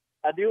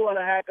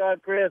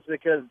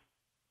 Because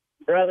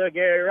Brother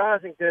Gary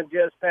Rossington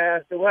just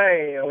passed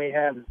away, and we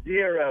have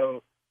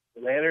zero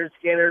Leonard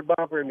Skinner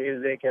bumper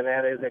music, and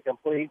that is a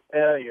complete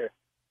failure.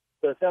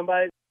 So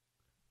somebody...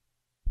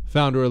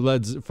 Founder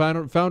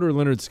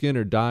Leonard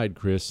Skinner died,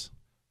 Chris.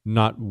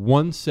 Not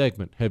one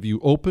segment have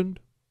you opened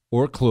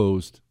or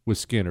closed with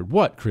Skinner.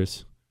 What,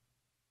 Chris?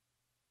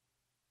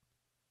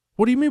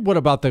 What do you mean, what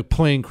about the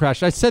plane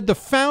crash? I said the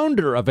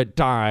founder of it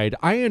died.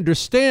 I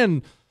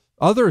understand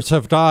others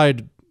have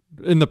died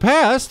in the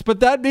past, but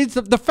that means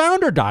the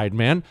founder died,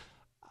 man.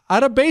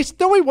 At a base,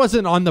 no, he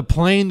wasn't on the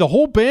plane. The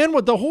whole band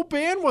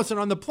wasn't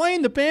on the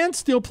plane. The band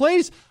still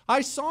plays.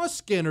 I saw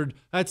Skinner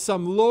at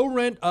some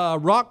low-rent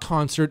rock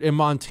concert in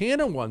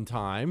Montana one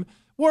time.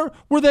 Were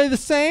they the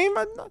same?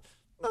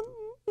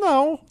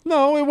 No.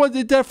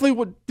 It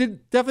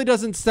definitely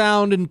doesn't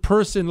sound in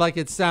person like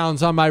it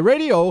sounds on my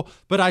radio.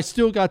 But I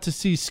still got to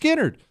see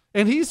Skinner,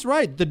 and he's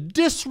right. The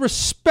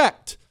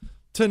disrespect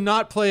to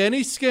not play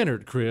any Skinner,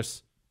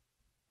 Chris.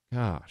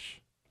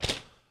 Gosh.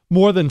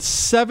 More than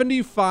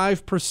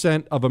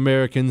 75% of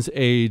Americans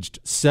aged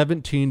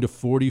 17 to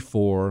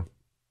 44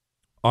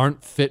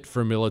 aren't fit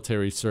for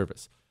military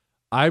service.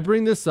 I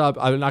bring this up.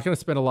 I'm not going to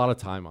spend a lot of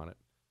time on it,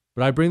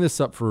 but I bring this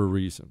up for a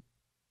reason.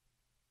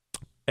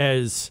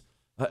 As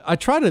I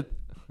try to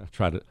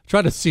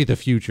see the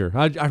future.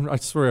 I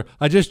swear,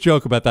 I just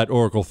joke about that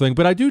Oracle thing,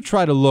 but I do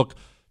try to look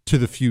to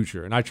the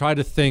future, and I try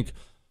to think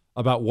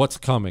about what's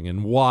coming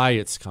and why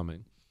it's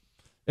coming.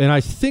 And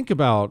I think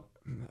about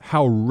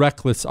how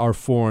reckless our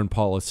foreign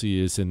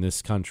policy is in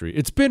this country.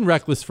 It's been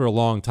reckless for a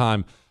long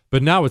time,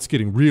 but now it's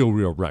getting real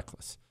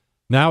reckless.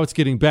 Now it's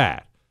getting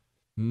bad.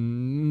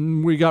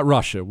 We got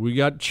Russia, we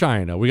got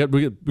China, we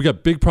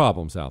got big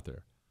problems out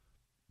there.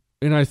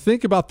 And I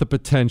think about the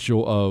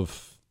potential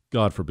of,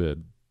 God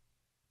forbid,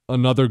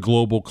 another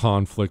global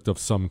conflict of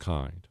some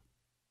kind.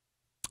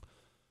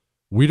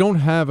 We don't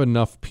have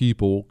enough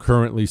people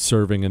currently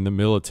serving in the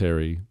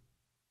military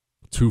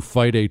to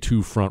fight a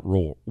two-front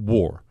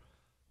war.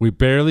 We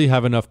barely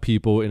have enough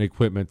people and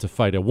equipment to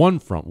fight a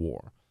one-front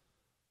war.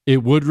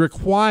 It would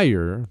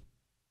require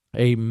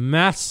a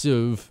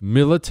massive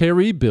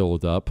military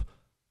buildup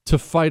to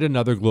fight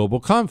another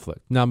global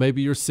conflict. Now,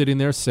 maybe you're sitting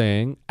there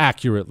saying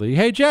accurately,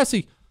 hey,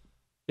 Jesse,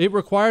 it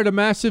required a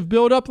massive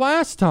buildup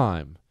last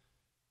time.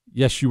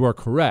 Yes, you are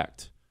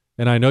correct.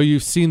 And I know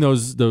you've seen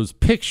those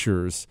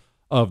pictures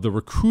of the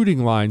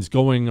recruiting lines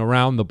going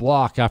around the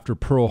block after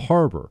Pearl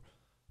Harbor.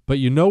 But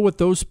you know what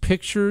those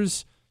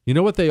pictures... You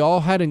know what they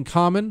all had in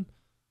common?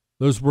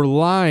 Those were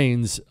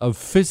lines of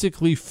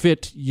physically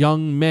fit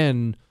young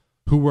men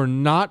who were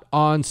not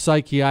on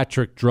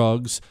psychiatric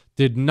drugs,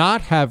 did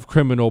not have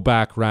criminal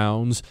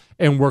backgrounds,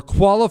 and were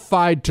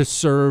qualified to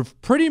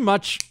serve pretty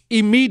much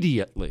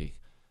immediately.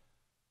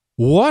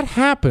 What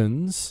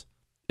happens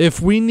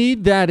if we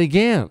need that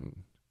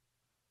again?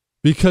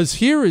 Because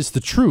here is the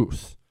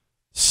truth.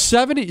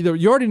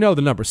 You already know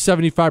the number.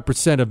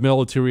 75% of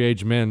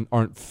military-age men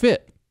aren't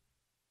fit.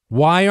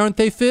 Why aren't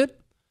they fit?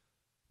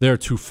 They're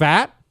too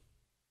fat.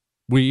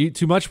 We eat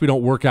too much. We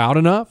don't work out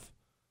enough.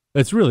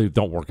 It's really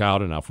don't work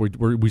out enough.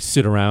 We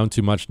sit around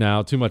too much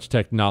now, too much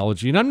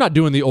technology. And I'm not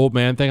doing the old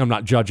man thing. I'm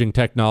not judging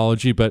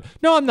technology, but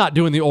no, I'm not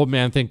doing the old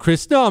man thing,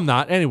 Chris. No, I'm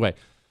not. Anyway,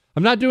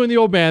 I'm not doing the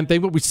old man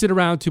thing, but we sit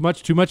around too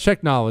much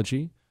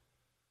technology.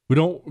 We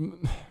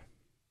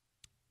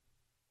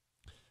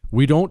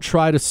don't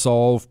try to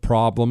solve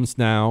problems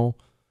now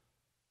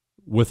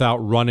without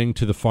running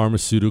to the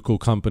pharmaceutical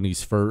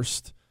companies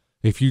first.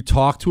 If you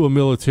talk to a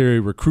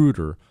military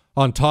recruiter,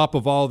 on top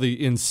of all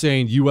the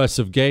insane US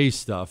of gay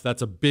stuff,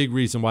 that's a big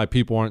reason why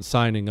people aren't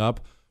signing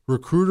up.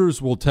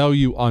 Recruiters will tell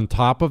you on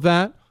top of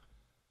that,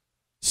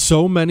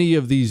 So many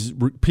of these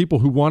people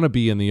who want to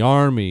be in the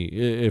Army,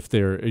 if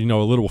they're,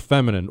 a little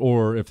feminine,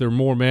 or if they're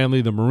more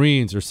manly, the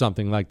Marines or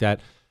something like that,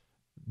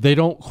 they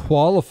don't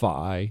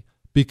qualify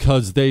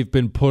because they've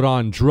been put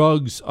on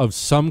drugs of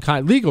some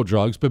kind, legal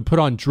drugs, been put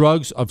on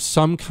drugs of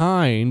some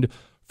kind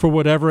for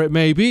whatever it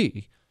may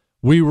be.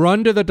 We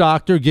run to the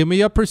doctor, give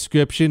me a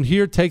prescription,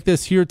 here, take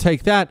this, here,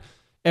 take that.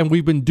 And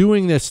we've been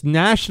doing this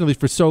nationally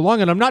for so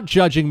long, and I'm not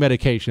judging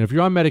medication. If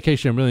you're on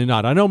medication, I'm really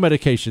not. I know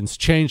medications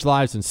change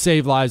lives and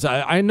save lives.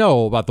 I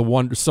know about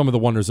some of the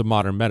wonders of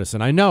modern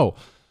medicine. I know.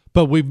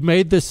 But we've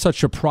made this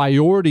such a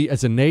priority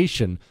as a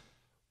nation.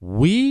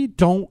 We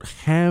don't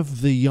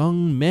have the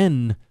young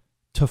men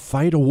to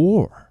fight a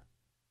war.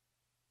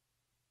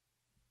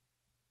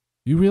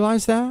 You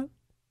realize that?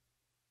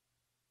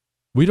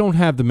 We don't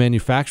have the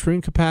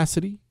manufacturing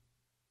capacity.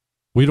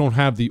 We don't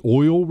have the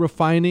oil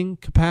refining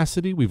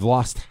capacity. We've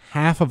lost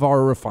half of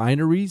our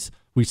refineries.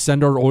 We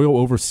send our oil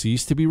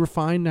overseas to be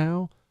refined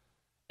now.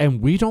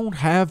 And we don't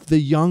have the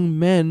young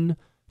men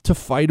to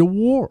fight a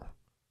war.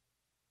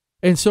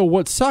 And so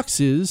what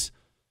sucks is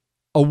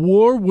a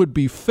war would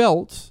be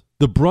felt,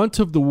 the brunt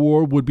of the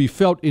war would be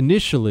felt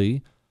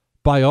initially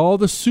by all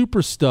the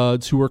super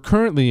studs who are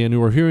currently in,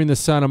 who are hearing the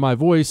sound of my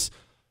voice,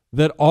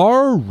 that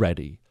are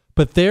ready.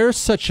 But there's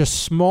such a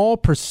small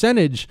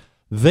percentage.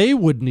 They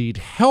would need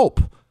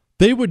help.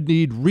 They would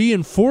need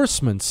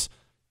reinforcements,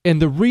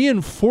 and the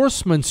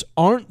reinforcements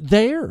aren't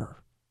there.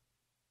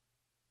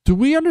 Do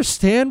we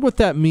understand what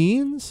that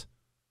means?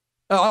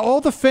 All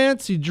the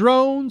fancy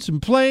drones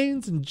and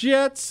planes and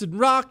jets and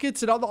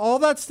rockets and all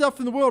that stuff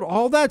in the world,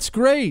 all that's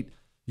great.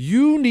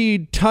 You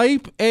need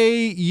type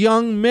A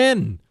young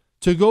men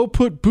to go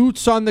put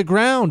boots on the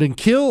ground and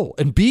kill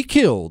and be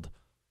killed.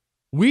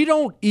 We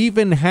don't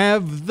even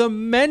have the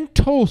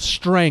mental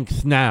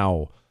strength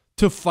now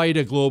to fight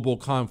a global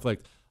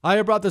conflict. I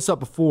have brought this up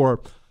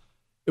before.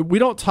 We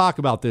don't talk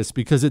about this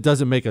because it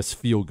doesn't make us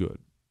feel good.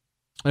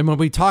 And when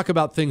we talk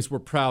about things we're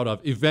proud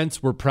of,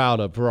 events we're proud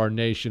of for our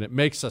nation, it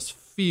makes us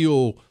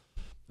feel,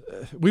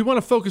 we want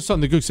to focus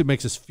on the good because it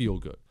makes us feel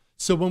good.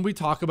 So when we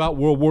talk about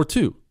World War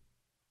II,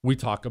 we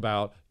talk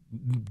about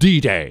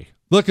D-Day.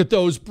 Look at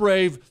those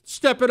brave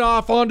stepping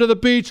off onto the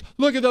beach.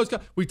 Look at those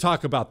guys. We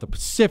talk about the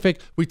Pacific.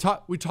 We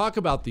talk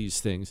about these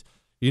things.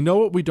 You know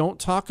what we don't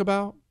talk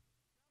about?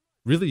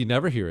 Really, you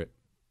never hear it.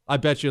 I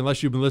bet you,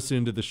 unless you've been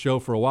listening to the show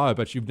for a while, I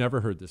bet you've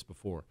never heard this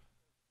before.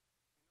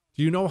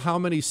 Do you know how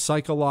many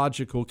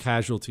psychological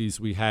casualties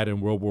we had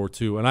in World War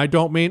II? And I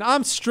don't mean,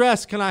 I'm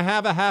stressed, can I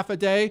have a half a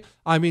day?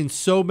 I mean,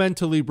 so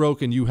mentally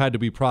broken you had to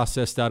be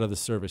processed out of the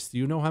service. Do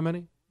you know how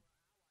many?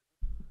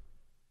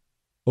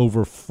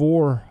 Over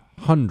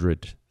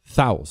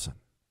 400,000.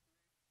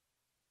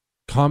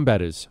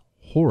 Combat is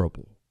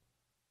horrible.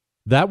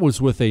 That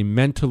was with a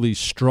mentally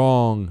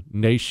strong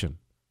nation,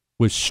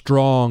 with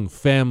strong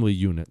family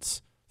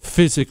units,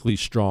 physically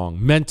strong,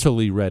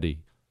 mentally ready,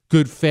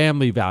 good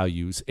family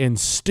values, and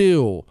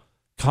still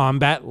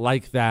combat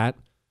like that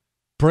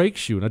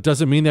breaks you. And it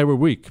doesn't mean they were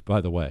weak, by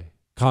the way.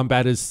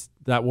 Combat is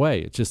that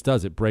way. It just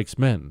does. It breaks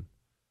men.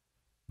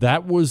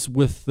 That was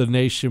with the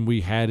nation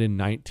we had in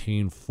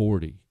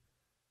 1940.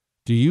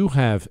 Do you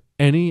have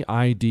any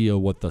idea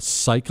what the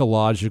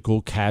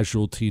psychological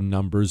casualty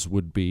numbers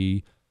would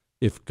be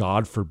if,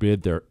 God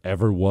forbid, there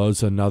ever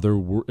was another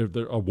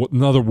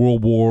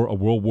World War, a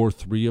World War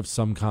III of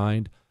some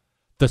kind?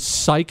 The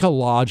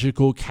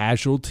psychological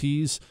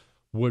casualties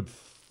would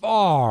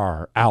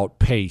far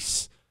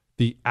outpace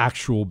the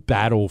actual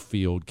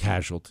battlefield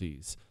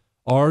casualties.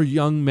 Our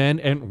young men,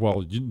 and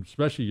well,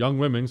 especially young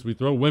women, we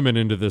throw women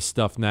into this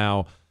stuff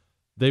now,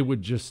 they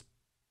would just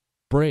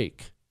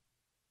break.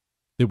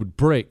 They would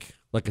break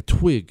like a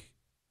twig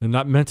and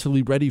not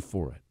mentally ready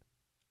for it.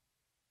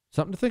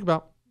 Something to think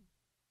about.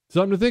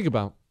 Something to think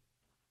about.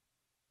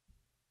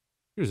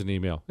 Here's an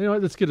email. You know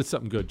what? Let's get at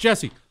something good.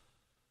 Jesse,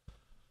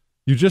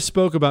 you just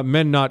spoke about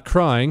men not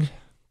crying.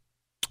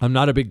 I'm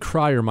not a big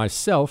crier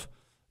myself,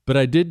 but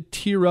I did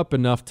tear up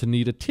enough to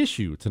need a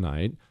tissue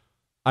tonight.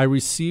 I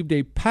received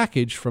a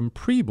package from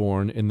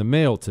Preborn in the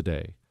mail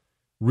today.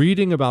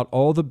 Reading about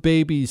all the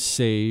babies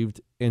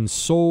saved and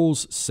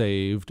souls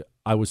saved,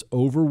 I was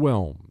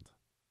overwhelmed.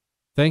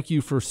 Thank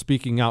you for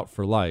speaking out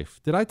for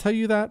life. Did I tell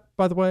you that,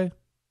 by the way?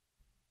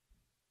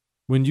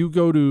 When you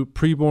go to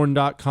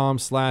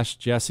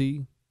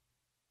preborn.com/Jesse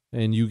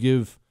and you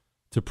give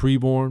to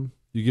Preborn,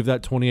 you give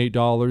that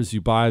 $28,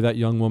 you buy that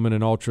young woman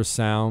an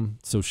ultrasound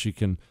so she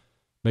can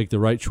make the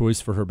right choice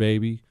for her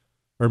baby.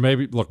 Or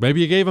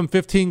maybe you gave them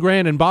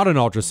 $15,000 and bought an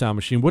ultrasound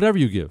machine, whatever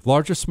you give,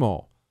 large or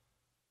small.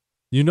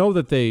 You know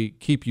that they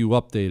keep you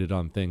updated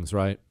on things,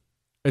 right?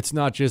 It's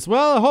not just,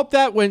 well, I hope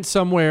that went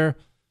somewhere.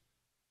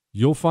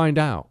 You'll find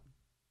out.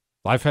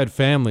 I've had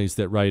families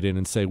that write in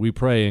and say, we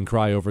pray and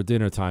cry over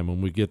dinner time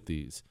when we get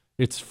these.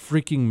 It's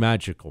freaking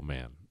magical,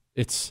 man.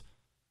 It's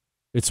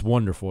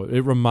wonderful.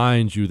 It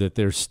reminds you that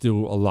there's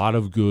still a lot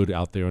of good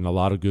out there and a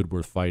lot of good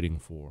worth fighting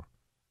for.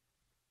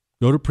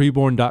 Go to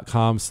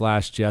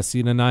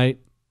preborn.com/Jesse tonight.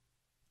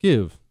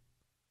 Give.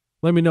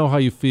 Let me know how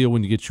you feel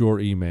when you get your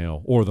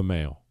email or the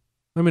mail.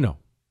 Let me know.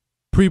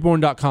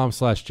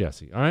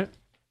 Preborn.com/Jesse. All right?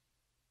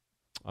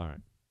 All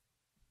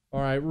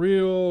right,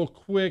 real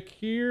quick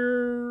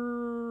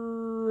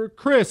here.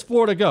 Chris,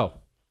 Florida, go.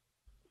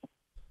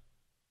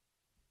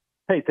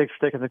 Hey, thanks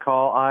for taking the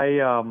call. I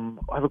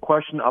have a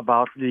question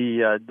about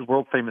the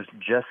world famous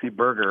Jesse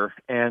Burger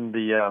and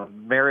the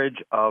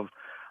marriage of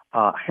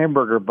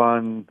hamburger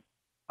bun,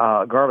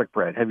 garlic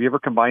bread. Have you ever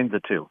combined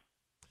the two?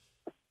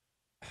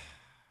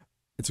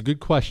 It's a good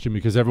question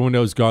because everyone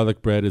knows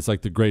garlic bread is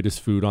like the greatest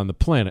food on the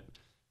planet.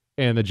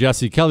 And the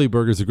Jesse Kelly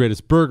burger is the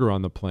greatest burger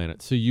on the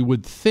planet. So you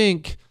would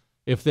think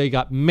if they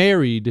got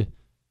married,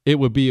 it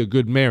would be a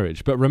good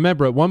marriage. But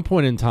remember, at one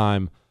point in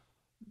time,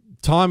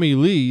 Tommy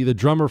Lee, the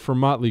drummer for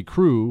Motley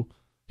Crue,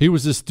 he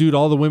was this dude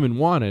all the women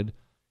wanted.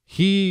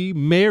 He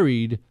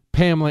married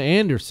Pamela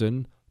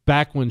Anderson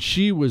back when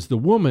she was the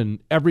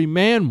woman every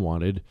man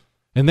wanted,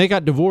 and they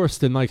got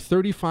divorced in like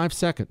 35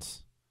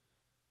 seconds.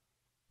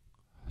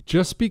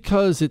 Just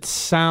because it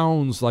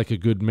sounds like a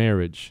good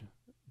marriage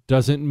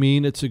doesn't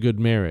mean it's a good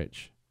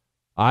marriage.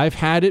 I've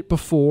had it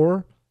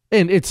before,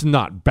 and it's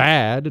not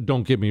bad.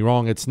 Don't get me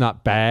wrong, it's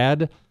not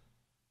bad.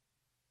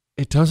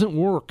 It doesn't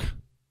work.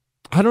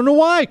 I don't know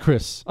why,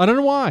 Chris. I don't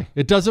know why.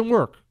 It doesn't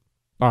work.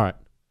 All right.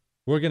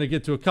 We're going to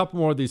get to a couple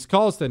more of these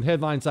calls, then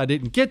headlines I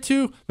didn't get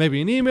to,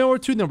 maybe an email or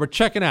two, then we're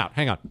checking out.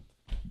 Hang on.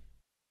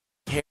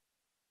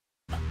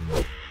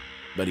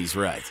 But he's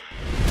right.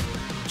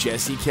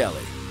 Jesse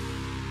Kelly.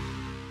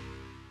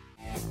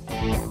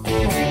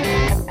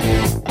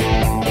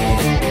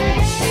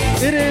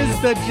 It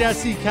is the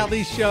Jesse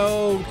Kelly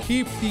Show.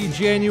 Keep the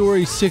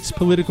January 6th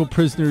political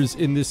prisoners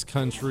in this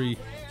country.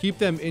 Keep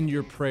them in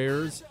your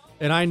prayers.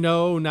 And I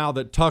know now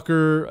that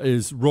Tucker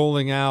is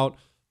rolling out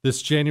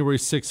this January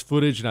 6th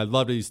footage, and I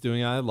love that he's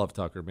doing it. I love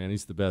Tucker, man.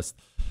 He's the best.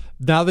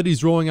 Now that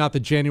he's rolling out the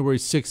January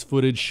 6th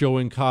footage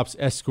showing cops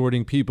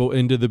escorting people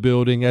into the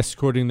building,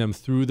 escorting them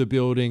through the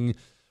building,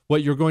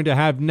 what you're going to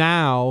have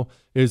now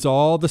is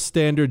all the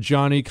standard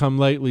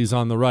Johnny-come-latelys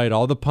on the right,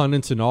 all the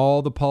pundits and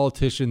all the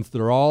politicians that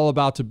are all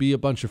about to be a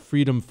bunch of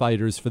freedom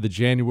fighters for the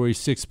January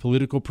 6th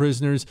political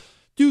prisoners.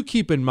 Do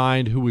keep in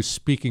mind who was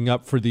speaking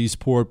up for these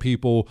poor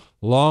people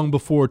long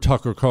before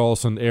Tucker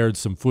Carlson aired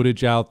some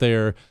footage out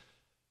there.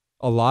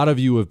 A lot of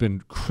you have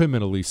been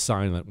criminally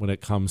silent when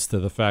it comes to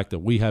the fact that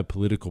we have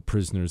political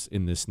prisoners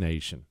in this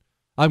nation.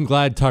 I'm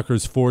glad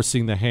Tucker's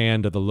forcing the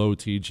hand of the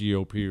low-T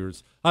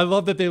GOPers. I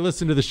love that they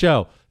listen to the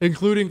show,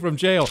 including from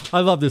jail.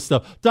 I love this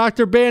stuff.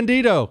 Dr.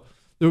 Bandito.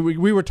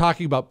 We were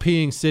talking about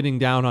peeing sitting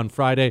down on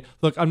Friday.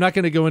 Look, I'm not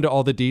going to go into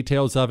all the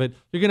details of it.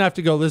 You're going to have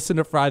to go listen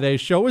to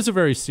Friday's show. It was a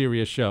very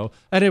serious show.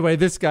 Anyway,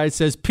 this guy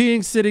says,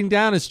 peeing sitting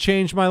down has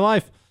changed my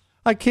life.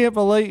 I can't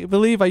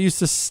believe I used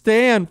to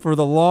stand for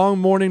the long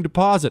morning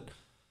deposit.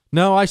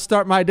 No, I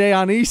start my day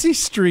on Easy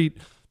Street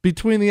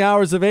between the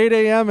hours of 8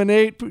 p.m. and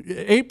 8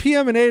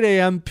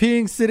 a.m.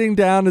 Peeing sitting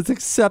down is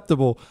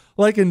acceptable.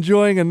 Like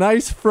enjoying a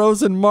nice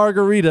frozen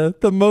margarita,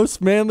 the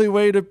most manly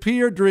way to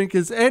pee or drink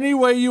is any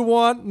way you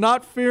want,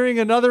 not fearing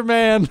another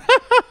man.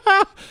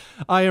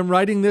 I am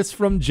writing this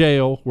from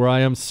jail where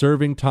I am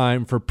serving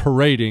time for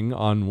parading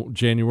on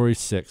January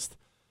 6th.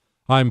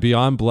 I am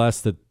beyond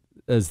blessed that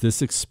as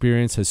this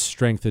experience has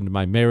strengthened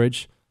my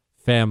marriage,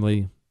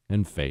 family,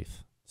 and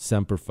faith.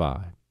 Semper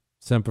Fi.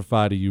 Semper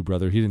Fi to you,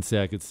 brother. He didn't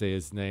say I could say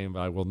his name, but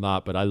I will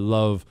not. But I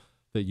love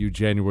that you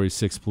January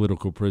 6th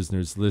political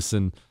prisoners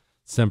listen.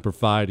 Semper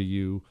Fi to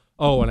you.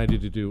 Oh, and I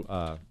need to do,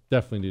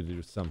 definitely need to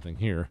do something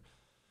here.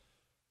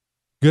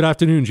 Good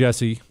afternoon,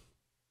 Jesse.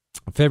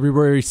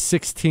 February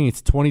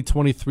 16th,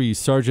 2023,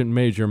 Sergeant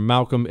Major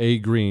Malcolm A.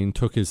 Green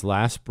took his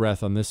last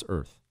breath on this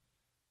earth.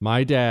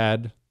 My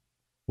dad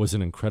was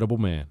an incredible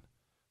man.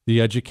 The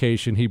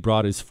education he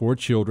brought his 4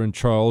 children,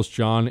 Charles,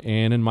 John,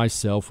 Ann, and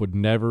myself, would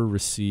never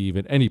receive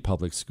at any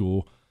public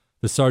school.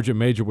 The Sergeant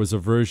Major was a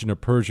version of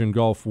Persian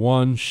Gulf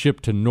I,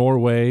 shipped to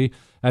Norway,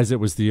 as it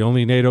was the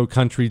only NATO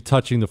country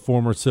touching the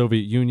former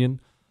Soviet Union.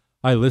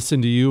 I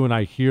listen to you, and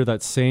I hear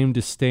that same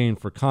disdain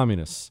for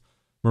communists.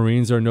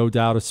 Marines are no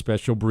doubt a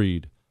special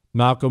breed.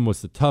 Malcolm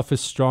was the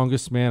toughest,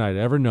 strongest man I'd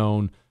ever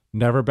known,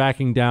 never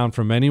backing down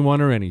from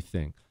anyone or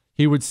anything.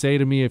 He would say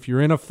to me, if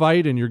you're in a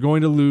fight and you're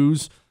going to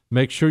lose,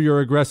 make sure your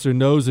aggressor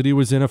knows that he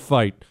was in a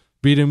fight.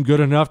 Beat him good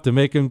enough to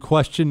make him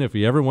question if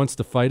he ever wants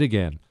to fight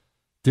again.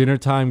 Dinner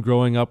time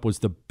growing up was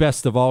the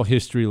best of all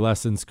history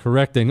lessons,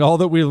 correcting all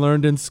that we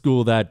learned in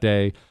school that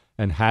day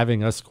and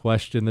having us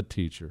question the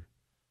teacher.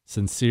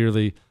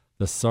 Sincerely,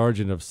 the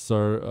Sergeant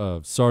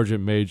of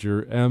Sergeant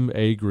Major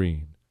M.A.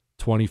 Green,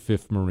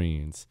 25th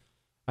Marines.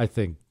 I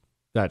think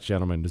that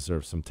gentleman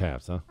deserves some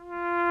taps, huh?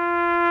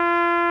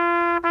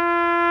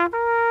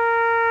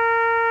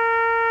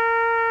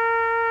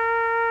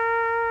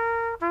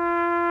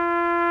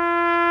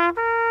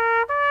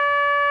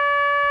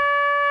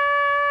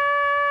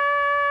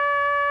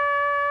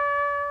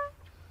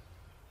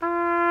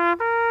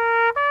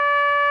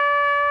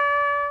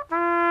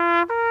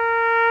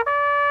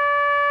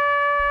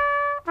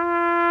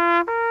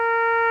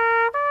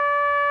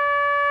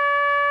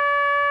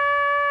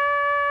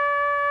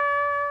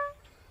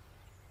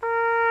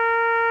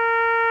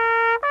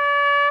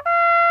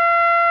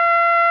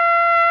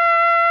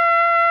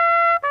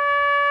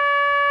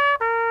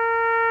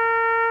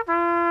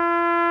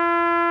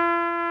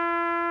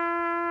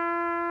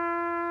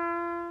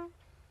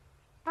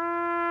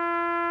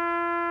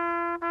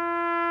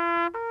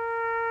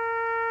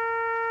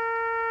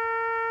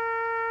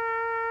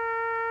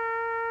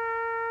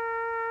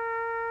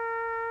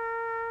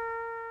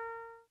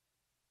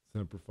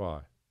 Semper Fi.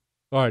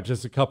 All right,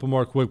 just a couple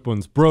more quick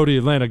ones. Brody,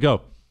 Atlanta,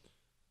 go.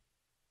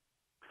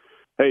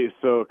 Hey,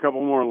 so a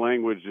couple more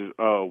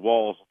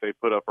walls they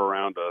put up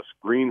around us.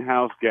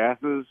 Greenhouse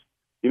gases.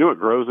 You know what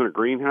grows in a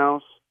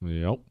greenhouse?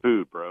 Yep.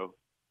 Food, bro.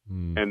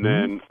 Mm-hmm. And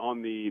then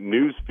on the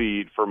news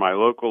feed for my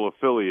local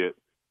affiliate,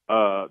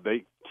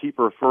 they keep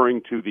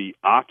referring to the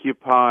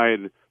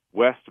occupied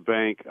West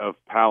Bank of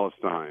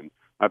Palestine.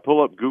 I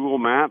pull up Google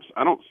Maps.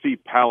 I don't see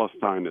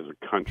Palestine as a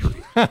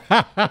country.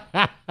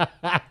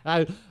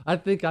 I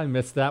think I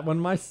missed that one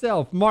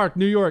myself. Mark,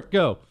 New York,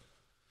 go.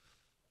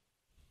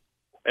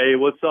 Hey,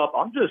 what's up?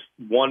 I'm just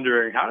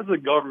wondering, how does the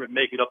government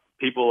make it up to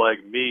people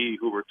like me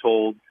who were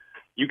told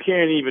you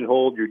can't even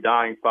hold your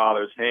dying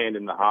father's hand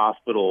in the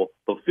hospital,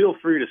 but feel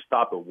free to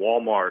stop at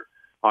Walmart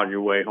on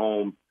your way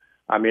home?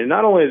 I mean,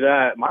 not only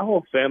that, my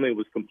whole family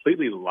was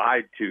completely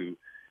lied to.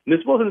 And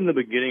this wasn't in the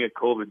beginning of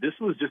COVID. This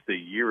was just a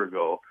year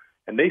ago.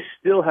 And they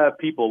still have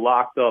people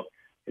locked up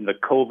in the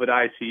COVID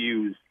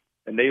ICUs,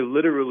 and they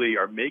literally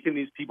are making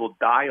these people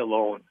die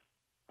alone.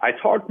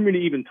 It's hard for me to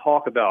even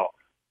talk about.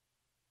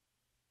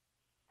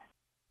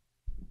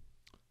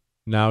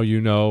 Now you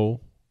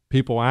know.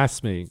 People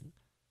ask me.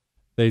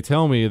 They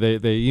tell me,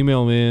 they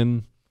email me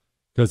in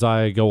because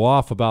I go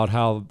off about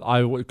how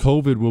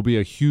COVID will be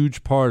a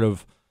huge part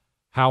of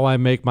how I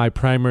make my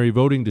primary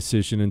voting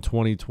decision in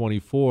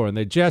 2024. And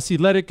they, Jesse,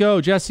 let it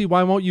go. Jesse,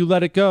 why won't you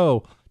let it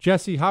go?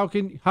 Jesse, how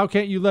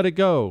can't you let it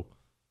go?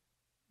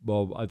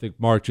 Well, I think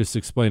Mark just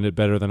explained it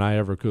better than I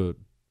ever could.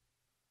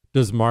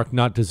 Does Mark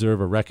not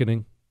deserve a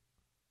reckoning?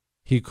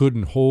 He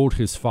couldn't hold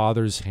his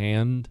father's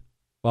hand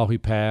while he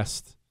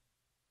passed,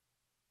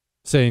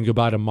 saying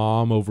goodbye to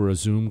mom over a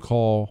Zoom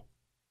call.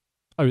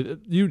 I mean,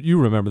 you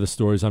remember the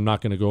stories. I'm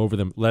not going to go over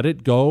them. Let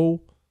it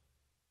go?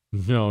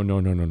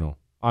 No.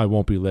 I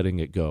won't be letting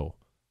it go.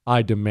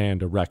 I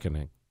demand a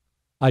reckoning.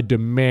 I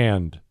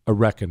demand a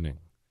reckoning.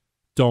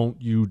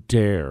 Don't you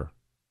dare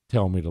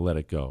tell me to let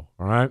it go,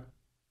 all right?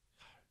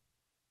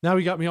 Now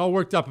he got me all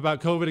worked up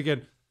about COVID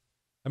again.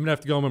 I'm going to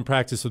have to go home and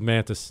practice with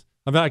Mantis.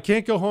 I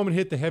can't go home and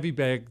hit the heavy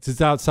bag because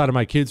it's outside of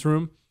my kids'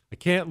 room. I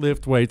can't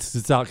lift weights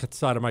because it's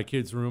outside of my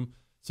kids' room.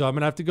 So I'm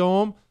going to have to go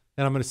home,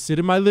 and I'm going to sit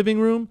in my living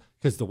room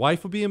because the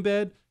wife will be in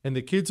bed and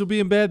the kids will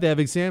be in bed. They have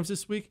exams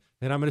this week.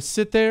 And I'm going to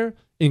sit there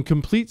in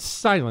complete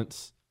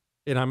silence,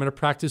 and I'm going to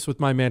practice with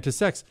my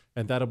Mantis X,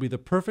 and that'll be the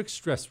perfect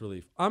stress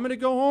relief. I'm going to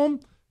go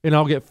home, and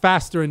I'll get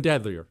faster and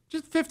deadlier.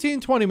 Just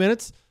 15, 20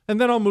 minutes, and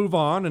then I'll move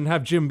on and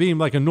have Jim Beam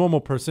like a normal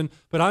person.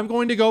 But I'm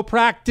going to go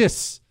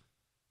practice.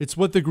 It's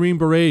what the Green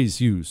Berets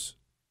use.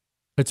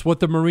 It's what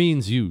the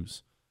Marines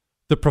use.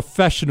 The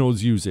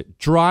professionals use it.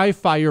 Dry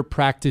fire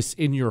practice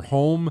in your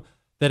home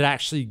that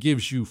actually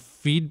gives you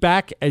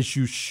feedback as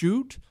you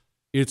shoot.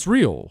 It's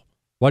real.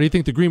 Why do you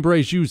think the Green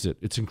Berets use it?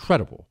 It's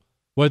incredible.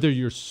 Whether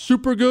you're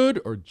super good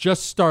or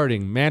just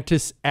starting,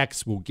 Mantis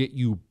X will get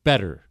you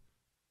better.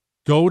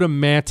 Go to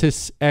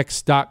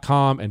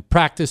MantisX.com and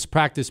practice,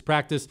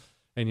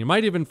 and you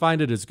might even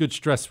find it as good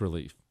stress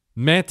relief.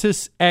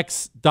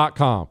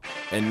 MantisX.com.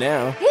 And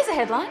now, here's a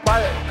headline.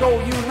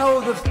 Go, you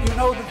know the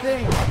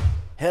thing.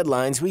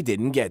 Headlines we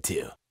didn't get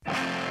to.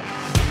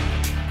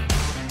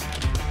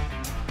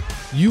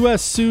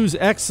 U.S. sues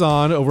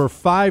Exxon over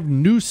 5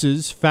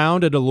 nooses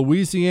found at a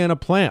Louisiana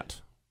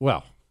plant.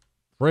 Well,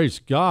 praise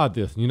God,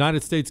 the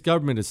United States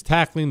government is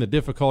tackling the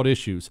difficult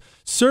issues.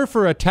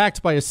 Surfer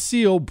attacked by a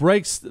seal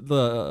breaks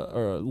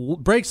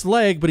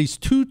leg, but he's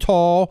too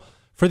tall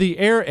for the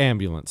air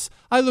ambulance.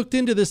 I looked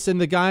into this,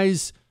 and the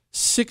guy's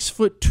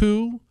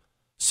 6'2".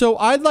 So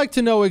I'd like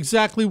to know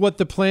exactly what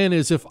the plan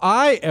is if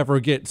I ever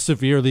get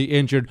severely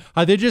injured.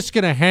 Are they just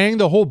going to hang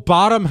the whole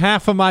bottom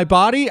half of my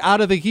body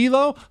out of the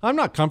helo? I'm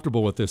not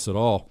comfortable with this at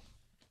all.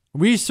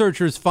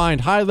 Researchers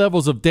find high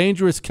levels of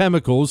dangerous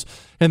chemicals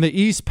in the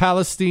East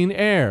Palestine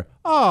air.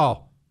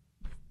 Oh,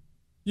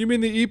 you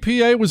mean the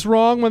EPA was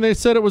wrong when they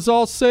said it was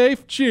all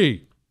safe?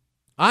 Gee,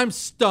 I'm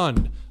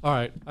stunned. All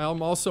right,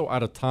 I'm also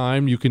out of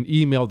time. You can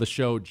email the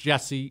show,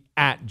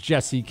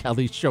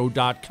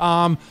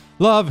 jesse@jessekellyshow.com.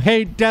 Love,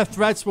 hate, death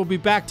threats. We'll be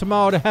back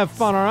tomorrow to have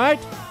fun, all right?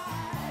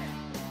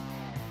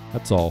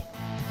 That's all.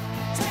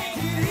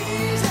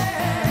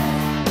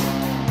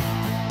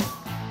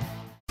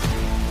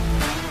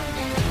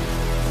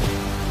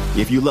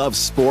 If you love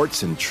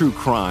sports and true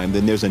crime,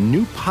 then there's a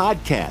new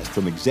podcast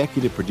from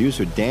executive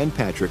producer Dan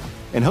Patrick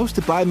and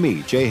hosted by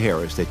me, Jay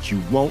Harris, that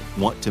you won't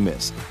want to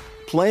miss.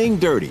 Playing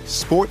Dirty: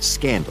 Sports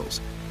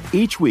Scandals.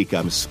 Each week,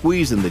 I'm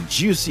squeezing the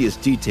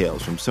juiciest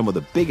details from some of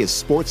the biggest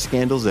sports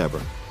scandals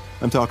ever.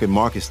 I'm talking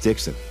Marcus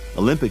Dixon,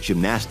 Olympic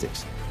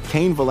gymnastics,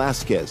 Cain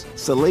Velasquez,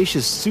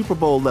 salacious Super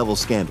Bowl-level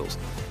scandals.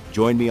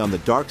 Join me on the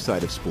dark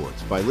side of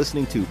sports by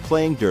listening to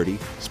Playing Dirty: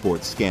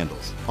 Sports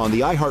Scandals on the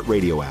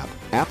iHeartRadio app,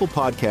 Apple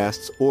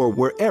Podcasts, or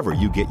wherever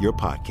you get your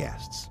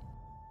podcasts.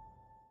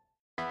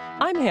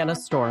 I'm Hannah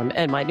Storm,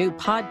 and my new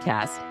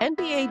podcast,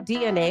 NBA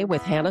DNA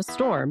with Hannah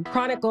Storm,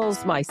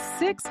 chronicles my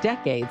 6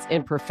 decades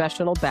in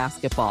professional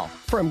basketball.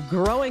 From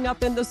growing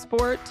up in the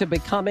sport to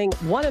becoming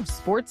one of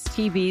sports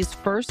TV's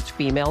first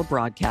female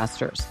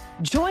broadcasters.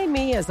 Join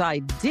me as I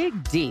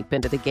dig deep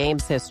into the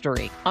game's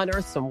history,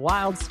 unearth some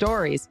wild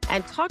stories,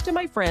 and talk to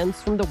my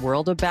friends from the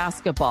world of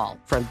basketball,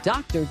 from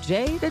Dr.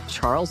 J to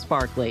Charles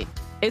Barkley.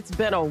 It's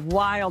been a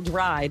wild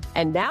ride,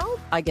 and now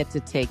I get to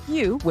take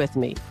you with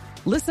me.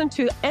 Listen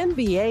to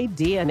NBA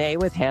DNA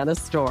with Hannah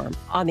Storm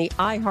on the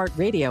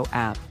iHeartRadio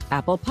app,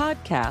 Apple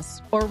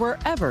Podcasts, or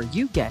wherever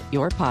you get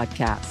your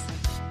podcasts.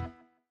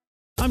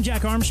 I'm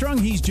Jack Armstrong.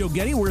 He's Joe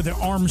Getty. We're the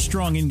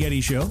Armstrong and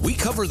Getty Show. We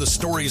cover the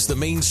stories the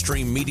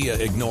mainstream media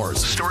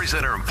ignores. Stories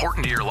that are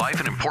important to your life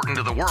and important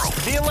to the world.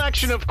 The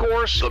election, of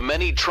course. The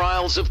many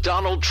trials of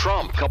Donald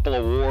Trump. Couple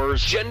of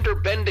wars.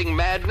 Gender-bending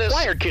madness.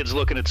 Why are kids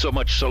looking at so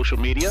much social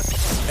media?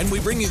 And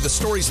we bring you the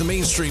stories the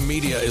mainstream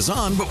media is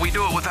on, but we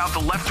do it without the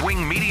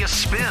left-wing media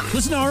spin.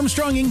 Listen to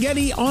Armstrong and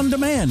Getty on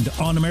demand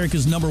on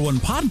America's #1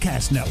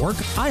 podcast network,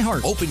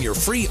 iHeart. Open your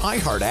free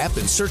iHeart app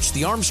and search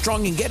The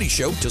Armstrong and Getty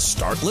Show to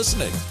start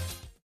listening.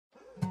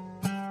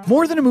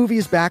 More Than a Movie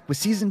is back with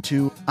Season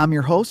 2. I'm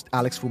your host,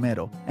 Alex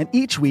Fumero, and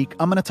each week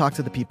I'm going to talk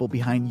to the people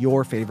behind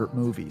your favorite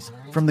movies.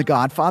 From The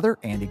Godfather,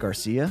 Andy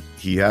Garcia.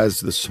 He has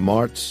the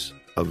smarts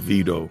of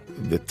Vito,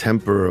 the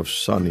temper of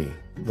Sonny,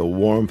 the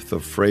warmth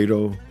of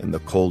Fredo, and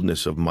the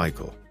coldness of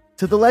Michael.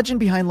 To the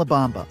legend behind La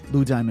Bamba,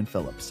 Lou Diamond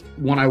Phillips.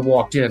 When I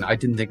walked in, I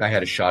didn't think I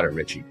had a shot at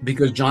Richie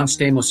because John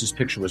Stamos'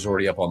 picture was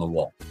already up on the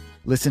wall.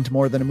 Listen to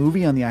More Than a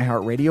Movie on the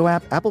iHeartRadio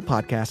app, Apple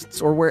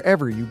Podcasts, or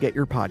wherever you get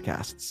your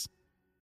podcasts.